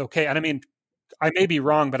good. It's okay. And I may be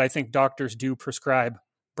wrong, but I think doctors do prescribe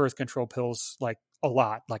birth control pills like a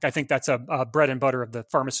lot. Like I think that's a bread and butter of the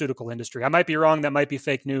pharmaceutical industry. I might be wrong. That might be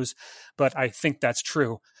fake news, but I think that's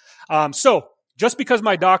true. So just because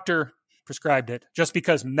my doctor prescribed it, just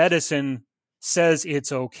because medicine says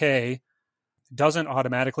it's okay, doesn't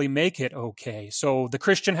automatically make it okay. So the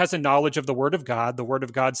Christian has a knowledge of the Word of God. The Word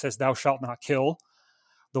of God says, thou shalt not kill.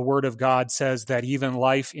 The Word of God says that even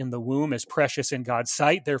life in the womb is precious in God's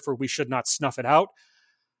sight. Therefore, we should not snuff it out.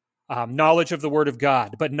 Knowledge of the Word of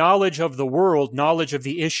God. But knowledge of the world, knowledge of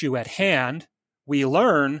the issue at hand, we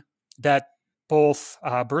learn that both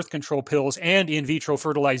birth control pills and in vitro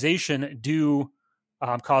fertilization do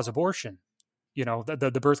cause abortion.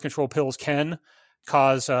 The birth control pills can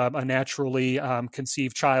cause a naturally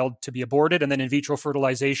conceived child to be aborted, and then in vitro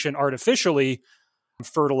fertilization artificially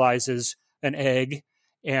fertilizes an egg,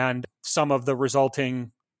 and some of the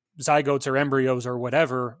resulting zygotes or embryos or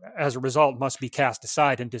whatever, as a result, must be cast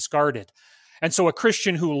aside and discarded. And so a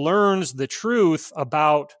Christian who learns the truth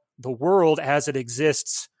about the world as it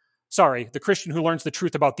exists, the Christian who learns the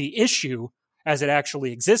truth about the issue as it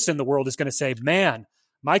actually exists in the world is going to say, man,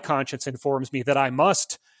 my conscience informs me that I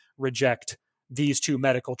must reject these two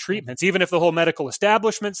medical treatments, even if the whole medical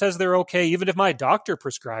establishment says they're okay, even if my doctor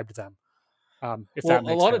prescribed them. A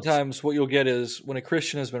lot of times what you'll get is when a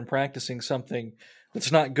Christian has been practicing something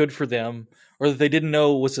that's not good for them or that they didn't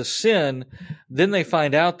know was a sin, then they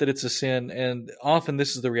find out that it's a sin, and often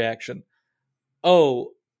this is the reaction.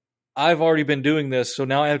 Oh, I've already been doing this, so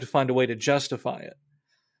now I have to find a way to justify it.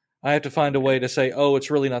 I have to find a way to say, oh,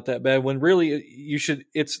 it's really not that bad, when really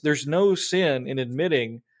there's no sin in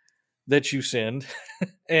admitting that you sinned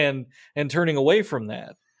and turning away from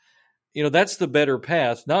that. That's the better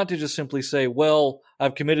path, not to just simply say, well,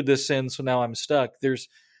 I've committed this sin, so now I'm stuck.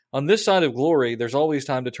 On this side of glory, there's always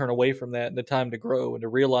time to turn away from that and a time to grow and to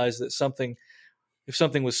realize that if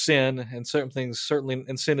something was sin, and something certainly,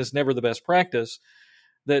 and sin is never the best practice,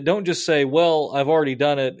 that don't just say, well, I've already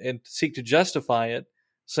done it and seek to justify it.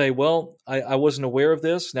 Say, well, I wasn't aware of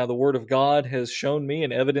this. Now the Word of God has shown me,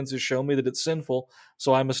 and evidence has shown me that it's sinful,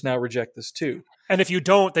 so I must now reject this too. And if you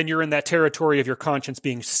don't, then you're in that territory of your conscience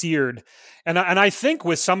being seared. And I think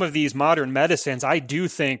with some of these modern medicines, I do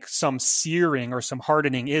think some searing or some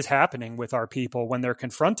hardening is happening with our people when they're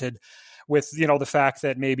confronted. with, the fact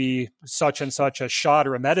that maybe such and such a shot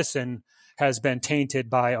or a medicine has been tainted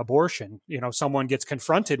by abortion. Someone gets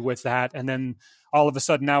confronted with that, and then all of a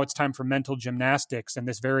sudden now it's time for mental gymnastics and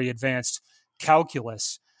this very advanced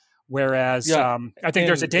calculus. Whereas I think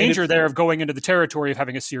there's a danger there of going into the territory of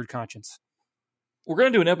having a seared conscience. We're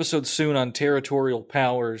going to do an episode soon on territorial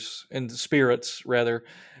powers and spirits, rather,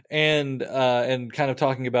 and kind of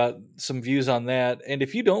talking about some views on that. And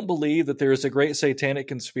if you don't believe that there is a great satanic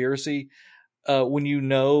conspiracy, when you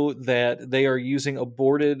know that they are using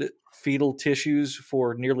aborted fetal tissues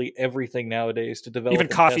for nearly everything nowadays to develop even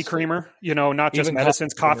coffee creamer, not just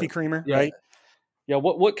medicines, coffee creamer, yeah. Right? Yeah,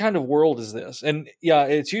 what kind of world is this? And yeah,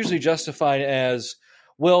 it's usually justified as,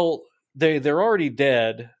 well, they're already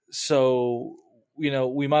dead, so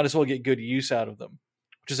we might as well get good use out of them,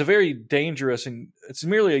 which is a very dangerous, and it's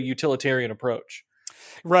merely a utilitarian approach.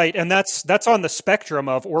 Right, and that's on the spectrum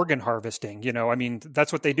of organ harvesting.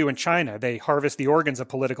 That's what they do in China. They harvest the organs of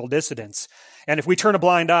political dissidents. And if we turn a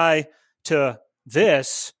blind eye to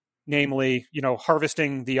this, namely,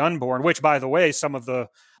 harvesting the unborn, which, by the way, some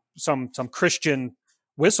Christian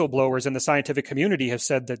whistleblowers in the scientific community have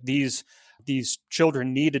said that these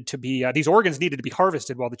children needed to be these organs needed to be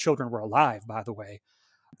harvested while the children were alive. By the way,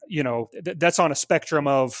 that's on a spectrum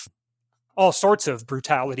of all sorts of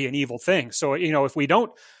brutality and evil things. So, if we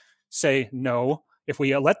don't say no, if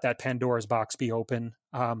we let that Pandora's box be open,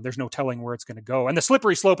 there's no telling where it's going to go. And the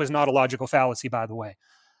slippery slope is not a logical fallacy, by the way.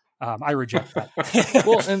 I reject that.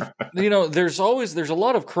 Well, and there's a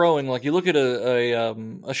lot of crowing. Like you look at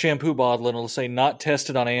a shampoo bottle and it'll say not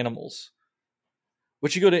tested on animals.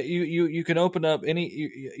 But you go to you can open up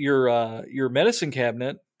your medicine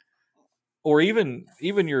cabinet, or even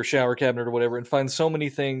your shower cabinet or whatever, and find so many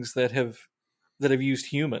things that have used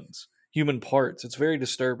human parts. It's very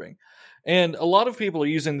disturbing, and a lot of people are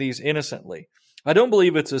using these innocently. I don't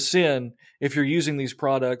believe it's a sin if you're using these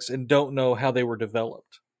products and don't know how they were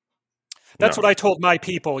developed. That's what I told my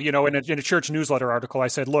people, in a church newsletter article. I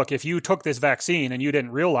said, look, if you took this vaccine and you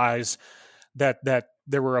didn't realize that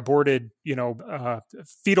there were aborted,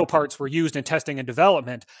 fetal parts were used in testing and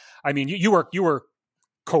development, I mean, you were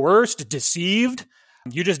coerced, deceived.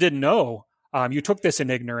 You just didn't know. You took this in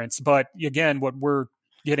ignorance. But again, what we're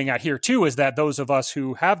getting at here too is that those of us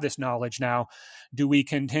who have this knowledge now, do we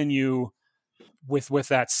continue with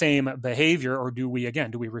that same behavior, or do we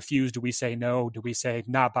refuse? Do we say no? Do we say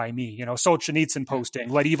not by me? Solzhenitsyn posting,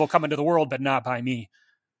 let evil come into the world, but not by me.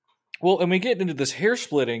 Well, and we get into this hair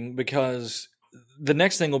splitting because the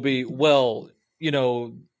next thing will be, well,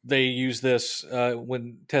 they use this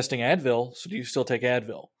when testing Advil. So do you still take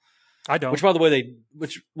Advil? I don't. Which, by the way,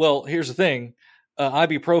 here's the thing.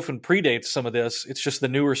 Ibuprofen predates some of this. It's just the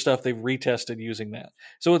newer stuff they've retested using that.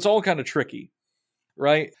 So it's all kind of tricky,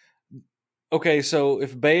 right? Okay, so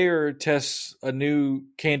if Bayer tests a new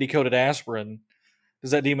candy-coated aspirin,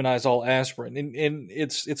 does that demonize all aspirin? And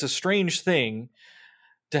it's a strange thing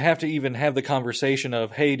to have to even have the conversation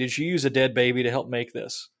of, hey, did you use a dead baby to help make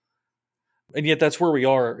this? And yet that's where we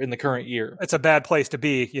are in the current year. It's a bad place to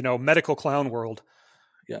be, medical clown world.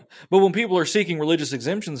 Yeah. But when people are seeking religious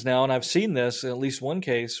exemptions now, and I've seen this in at least one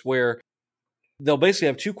case where they'll basically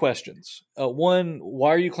have two questions. One, why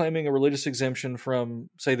are you claiming a religious exemption from,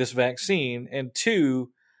 say, this vaccine? And two,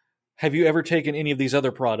 have you ever taken any of these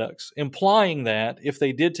other products? Implying that if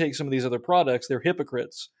they did take some of these other products, they're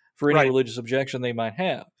hypocrites for any religious objection they might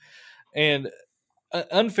have. And an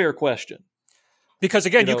unfair question. Because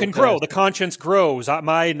again, you can grow. The conscience grows.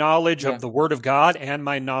 My knowledge of the Word of God and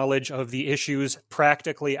my knowledge of the issues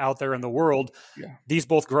practically out there in the world, these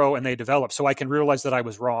both grow and they develop. So I can realize that I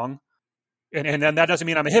was wrong. And then that doesn't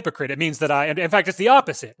mean I'm a hypocrite. It means that and in fact, it's the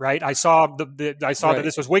opposite, right? I saw that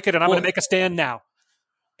this was wicked, and I'm going to make a stand now.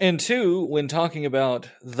 And two, when talking about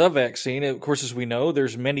the vaccine, of course, as we know,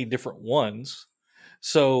 there's many different ones.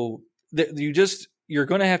 So you're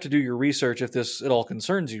going to have to do your research if this at all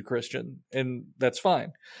concerns you, Christian, and that's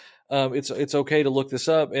fine. It's okay to look this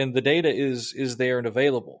up, and the data is there and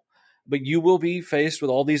available. But you will be faced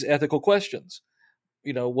with all these ethical questions.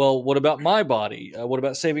 Well, what about my body? What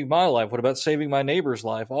about saving my life? What about saving my neighbor's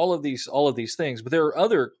life? All of these things. But there are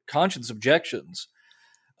other conscience objections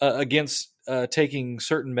against taking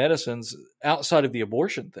certain medicines outside of the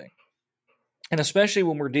abortion thing. And especially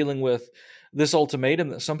when we're dealing with this ultimatum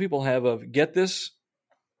that some people have of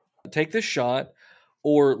take this shot,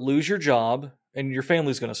 or lose your job and your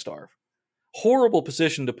family's going to starve. Horrible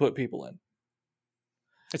position to put people in.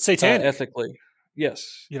 It's satanic. Ethically.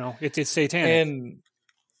 Yes. It's satanic.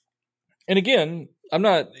 And again, I'm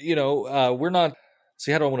not, we're not,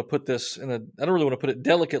 see, how do I want to put this I don't really want to put it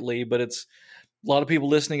delicately, but it's a lot of people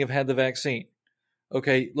listening have had the vaccine.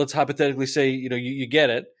 Okay, let's hypothetically say, you get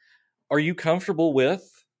it. Are you comfortable with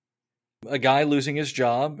a guy losing his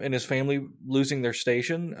job and his family losing their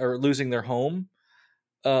station or losing their home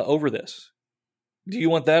over this? Do you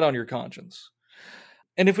want that on your conscience?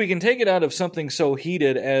 And if we can take it out of something so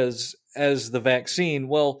heated as the vaccine,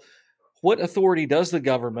 well, what authority does the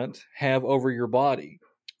government have over your body?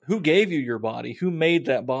 Who gave you your body? Who made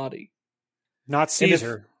that body? Not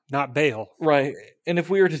Caesar, not Baal. Right. And if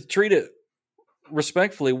we were to treat it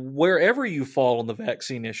respectfully, wherever you fall on the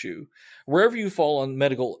vaccine issue, wherever you fall on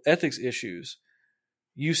medical ethics issues,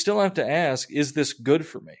 you still have to ask, is this good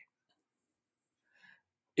for me?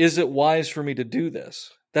 Is it wise for me to do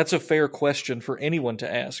this? That's a fair question for anyone to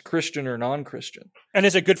ask, Christian or non-Christian. And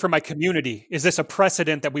is it good for my community? Is this a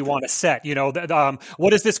precedent that we want to set?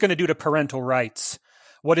 What is this going to do to parental rights?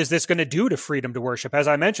 What is this going to do to freedom to worship? As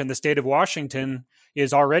I mentioned, the state of Washington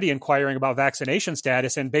is already inquiring about vaccination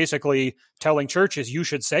status and basically telling churches you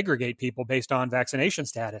should segregate people based on vaccination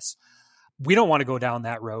status. We don't want to go down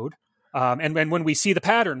that road. And when we see the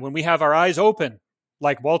pattern, when we have our eyes open,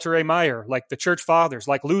 like Walter A. Meyer, like the church fathers,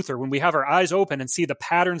 like Luther, when we have our eyes open and see the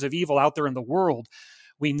patterns of evil out there in the world,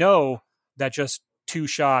 we know that just 2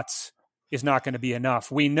 shots is not going to be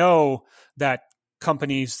enough. We know that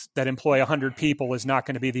companies that employ 100 people is not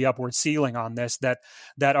going to be the upward ceiling on this, that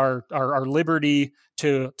our liberty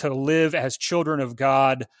to live as children of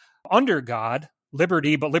God, under God,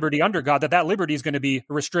 liberty, but liberty under God, that liberty is going to be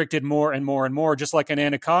restricted more and more and more, just like an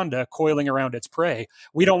anaconda coiling around its prey.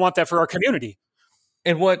 We don't want that for our community.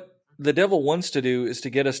 And what the devil wants to do is to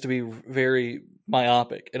get us to be very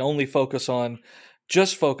myopic and only focus on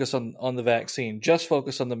the vaccine, just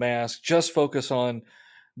focus on the mask, just focus on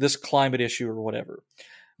this climate issue or whatever.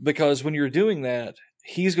 Because when you're doing that,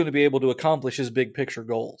 he's going to be able to accomplish his big picture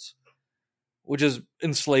goals, which is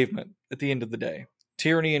enslavement at the end of the day,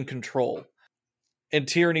 tyranny and control. And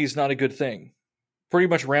tyranny is not a good thing. Pretty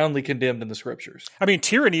much roundly condemned in the scriptures. I mean,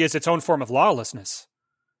 tyranny is its own form of lawlessness.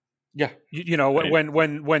 Yeah.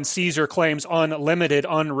 When Caesar claims unlimited,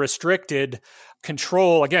 unrestricted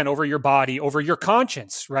control, again, over your body, over your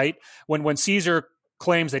conscience, right? When Caesar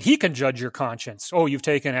claims that he can judge your conscience. Oh, you've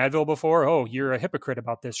taken Advil before? Oh, you're a hypocrite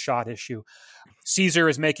about this shot issue. Caesar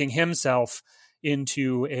is making himself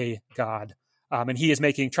into a god. And he is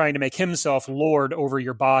trying to make himself Lord over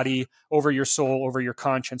your body, over your soul, over your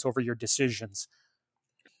conscience, over your decisions.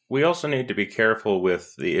 We also need to be careful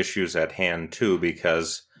with the issues at hand, too,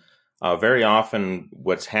 because very often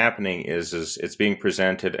what's happening is it's being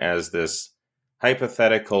presented as this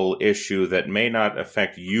hypothetical issue that may not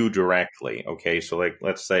affect you directly. Okay, so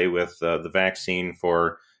let's say with the vaccine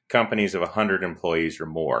for companies of 100 employees or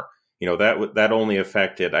more, that only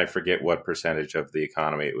affected, I forget what percentage of the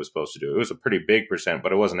economy it was supposed to do. It was a pretty big percent,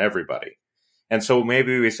 but it wasn't everybody. And so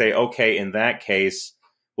maybe we say, okay, in that case,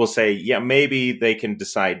 we'll say, yeah, maybe they can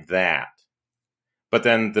decide that. But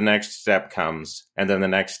then the next step comes, and then the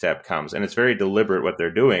next step comes. And it's very deliberate what they're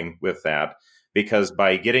doing with that, because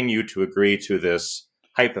by getting you to agree to this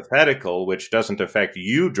hypothetical, which doesn't affect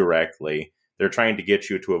you directly, they're trying to get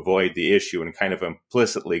you to avoid the issue and kind of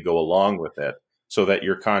implicitly go along with it so that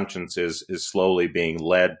your conscience is slowly being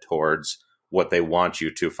led towards what they want you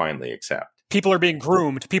to finally accept. People are being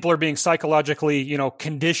groomed. People are being psychologically,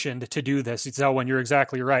 conditioned to do this. It's Elwyn, you're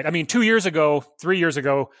exactly right. I mean, 3 years ago,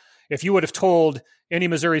 if you would have told any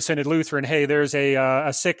Missouri Synod Lutheran, hey, there's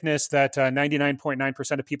a sickness that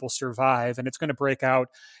 99.9% of people survive, and it's going to break out,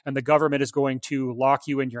 and the government is going to lock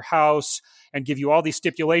you in your house and give you all these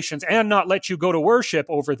stipulations and not let you go to worship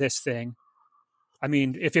over this thing. I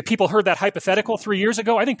mean, if people heard that hypothetical 3 years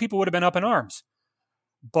ago, I think people would have been up in arms.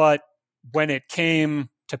 But when it came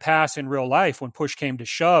to pass in real life, when push came to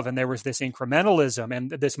shove and there was this incrementalism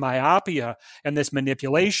and this myopia and this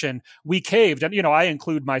manipulation, we caved. And, I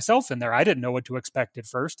include myself in there. I didn't know what to expect at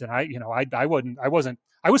first. And I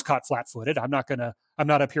was caught flat footed. I'm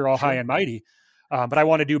not up here all high and mighty, but I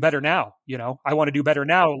want to do better now. I want to do better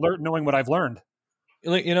now, knowing what I've learned.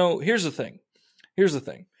 Here's the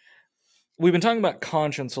thing. We've been talking about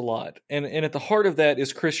conscience a lot. And at the heart of that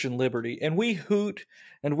is Christian liberty. And we hoot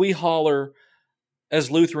and we holler as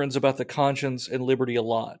Lutherans about the conscience and liberty a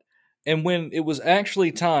lot. And when it was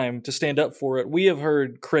actually time to stand up for it, we have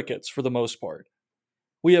heard crickets for the most part.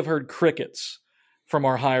 We have heard crickets from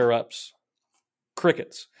our higher-ups.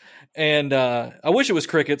 Crickets. And I wish it was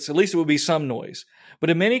crickets. At least it would be some noise. But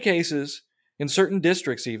in many cases, in certain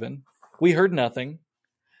districts even, we heard nothing.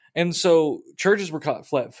 And so churches were caught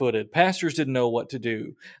flat-footed. Pastors didn't know what to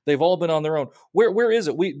do. They've all been on their own. Where is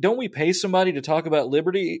it? Don't we pay somebody to talk about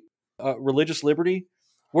liberty? Religious liberty?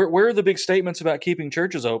 Where are the big statements about keeping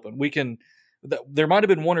churches open? There might have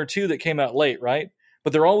been one or two that came out late, right?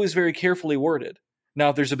 but they're always very carefully worded. Now,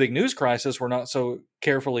 if there's a big news crisis, we're not so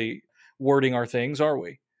carefully wording our things, are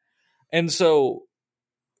we? And so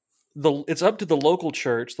it's up to the local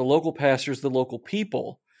church, the local pastors, the local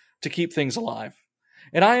people to keep things alive.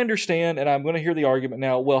 And I understand, and I'm going to hear the argument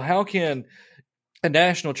now, well, how can a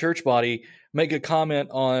national church body make a comment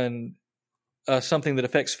on something that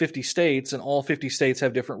affects 50 states and all 50 states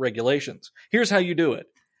have different regulations? Here's how you do it.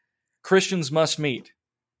 Christians must meet.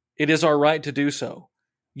 It is our right to do so.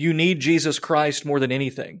 You need Jesus Christ more than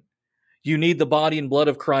anything. You need the body and blood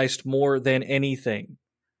of Christ more than anything.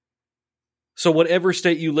 So whatever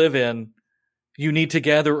state you live in, you need to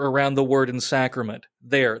gather around the word and sacrament.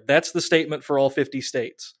 There. That's the statement for all 50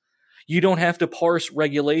 states. You don't have to parse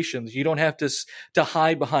regulations. You don't have to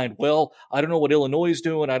hide behind, well, I don't know what Illinois is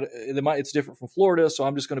doing. It's different from Florida, so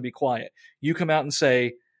I'm just going to be quiet. You come out and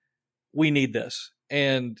say, we need this.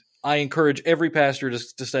 And I encourage every pastor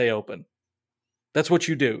to stay open. That's what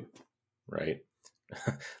you do. Right.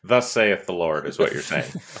 Thus saith the Lord is what you're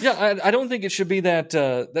saying. Yeah, I don't think it should be that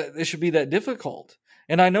it should be that difficult.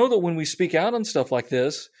 And I know that when we speak out on stuff like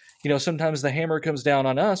this, sometimes the hammer comes down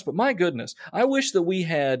on us. But my goodness, I wish that we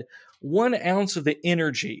had 1 ounce of the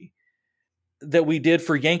energy that we did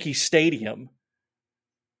for Yankee Stadium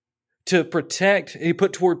to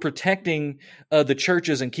put toward protecting the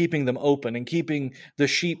churches and keeping them open and keeping the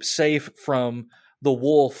sheep safe from the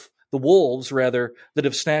wolves that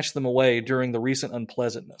have snatched them away during the recent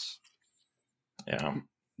unpleasantness. Yeah.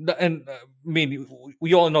 And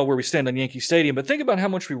we all know where we stand on Yankee Stadium, but think about how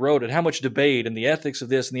much we wrote it, how much debate and the ethics of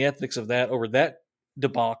this and the ethics of that over that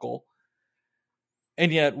debacle.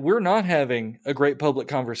 And yet we're not having a great public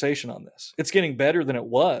conversation on this. It's getting better than it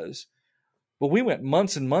was, but we went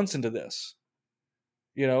months and months into this,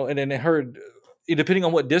 and then it heard, depending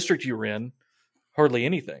on what district you were in, hardly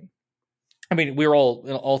anything. We were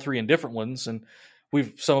all 3 in different ones, and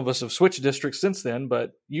some of us have switched districts since then,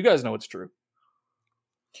 but you guys know it's true.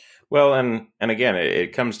 Well, and again,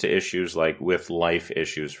 it comes to issues like with life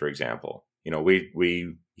issues, for example.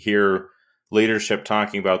 We hear leadership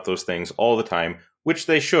talking about those things all the time, which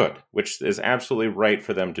they should, which is absolutely right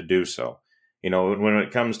for them to do so. When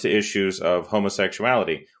it comes to issues of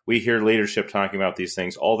homosexuality, we hear leadership talking about these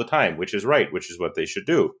things all the time, which is right, which is what they should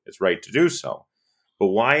do. It's right to do so. But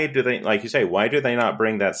why do they, like you say, why do they not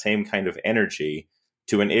bring that same kind of energy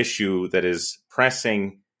to an issue that is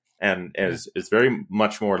pressing and is very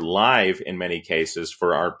much more live in many cases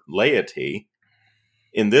for our laity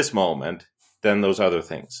in this moment than those other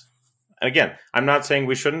things? And again, I'm not saying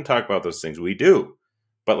we shouldn't talk about those things. We do.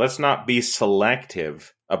 But let's not be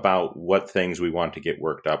selective about what things we want to get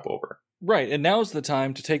worked up over. Right. And now's the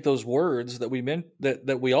time to take those words that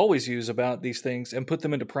we always use about these things and put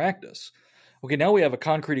them into practice. Okay, now we have a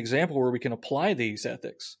concrete example where we can apply these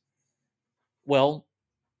ethics. Well,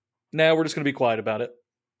 now we're just going to be quiet about it.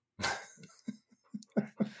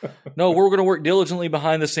 No, we're going to work diligently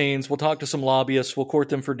behind the scenes. We'll talk to some lobbyists. We'll court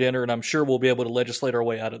them for dinner, and I'm sure we'll be able to legislate our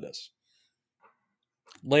way out of this.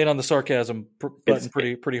 Laying on the sarcasm button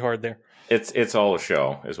pretty hard there. It's all a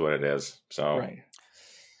show, is what it is. So, right.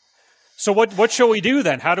 So what shall we do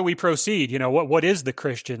then? How do we proceed? What is the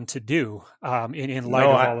Christian to do in light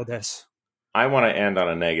of all of this? I want to end on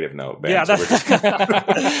a negative note, Ben. Yeah,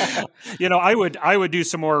 I would do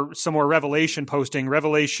some more Revelation posting.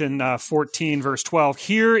 Revelation 14, verse 12.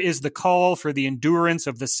 Here is the call for the endurance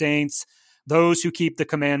of the saints, those who keep the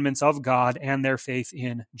commandments of God and their faith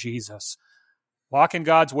in Jesus. Walk in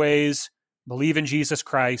God's ways, believe in Jesus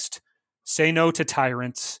Christ, say no to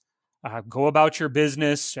tyrants, go about your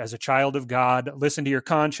business as a child of God, listen to your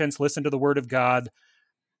conscience, listen to the word of God,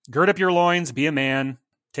 gird up your loins, be a man,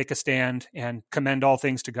 take a stand, and commend all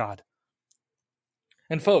things to God.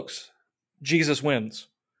 And folks, Jesus wins.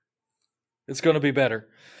 It's going to be better.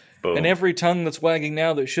 Boom. And every tongue that's wagging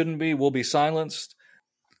now that shouldn't be will be silenced.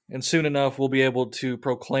 And soon enough, we'll be able to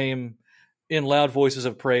proclaim in loud voices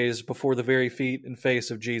of praise before the very feet and face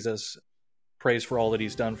of Jesus, praise for all that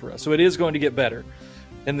he's done for us. So it is going to get better.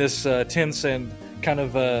 In this tense and kind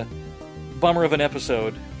of bummer of an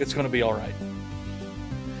episode, it's going to be all right.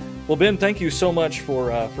 Well, Ben, thank you so much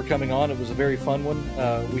for coming on. It was a very fun one.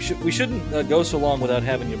 We shouldn't go so long without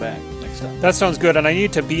having you back next time. That sounds good, and I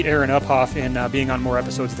need to beat Aaron Uphoff in being on more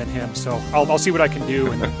episodes than him. So I'll see what I can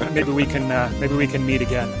do, and maybe we can meet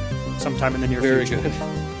again sometime in the near future. Very good.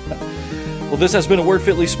 Well, this has been a Word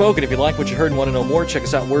Fitly Spoken. If you like what you heard and want to know more, check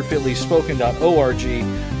us out, wordfitlyspoken.org,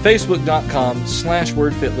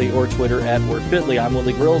 facebook.com/wordfitly, or Twitter @wordfitly. I'm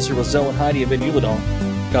Willie Grills, here with Zoe and Heidi and Ben Uladon.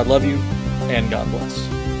 God love you, and God bless.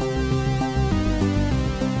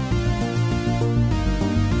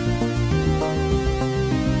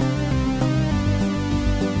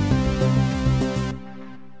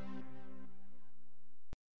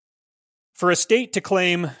 For a state to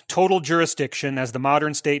claim total jurisdiction, as the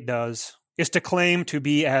modern state does, is to claim to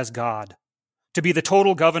be as God, to be the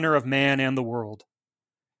total governor of man and the world.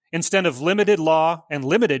 Instead of limited law and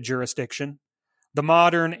limited jurisdiction, the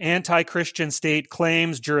modern anti-Christian state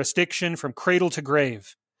claims jurisdiction from cradle to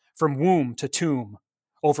grave, from womb to tomb,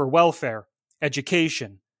 over welfare,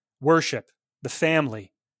 education, worship, the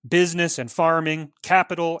family, business and farming,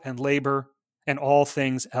 capital and labor, and all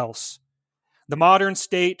things else. The modern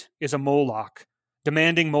state is a Moloch,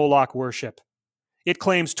 demanding Moloch worship. It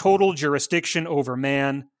claims total jurisdiction over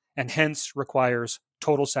man and hence requires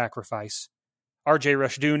total sacrifice. R.J.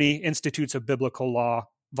 Rushdoony, Institutes of Biblical Law,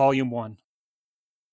 Volume 1.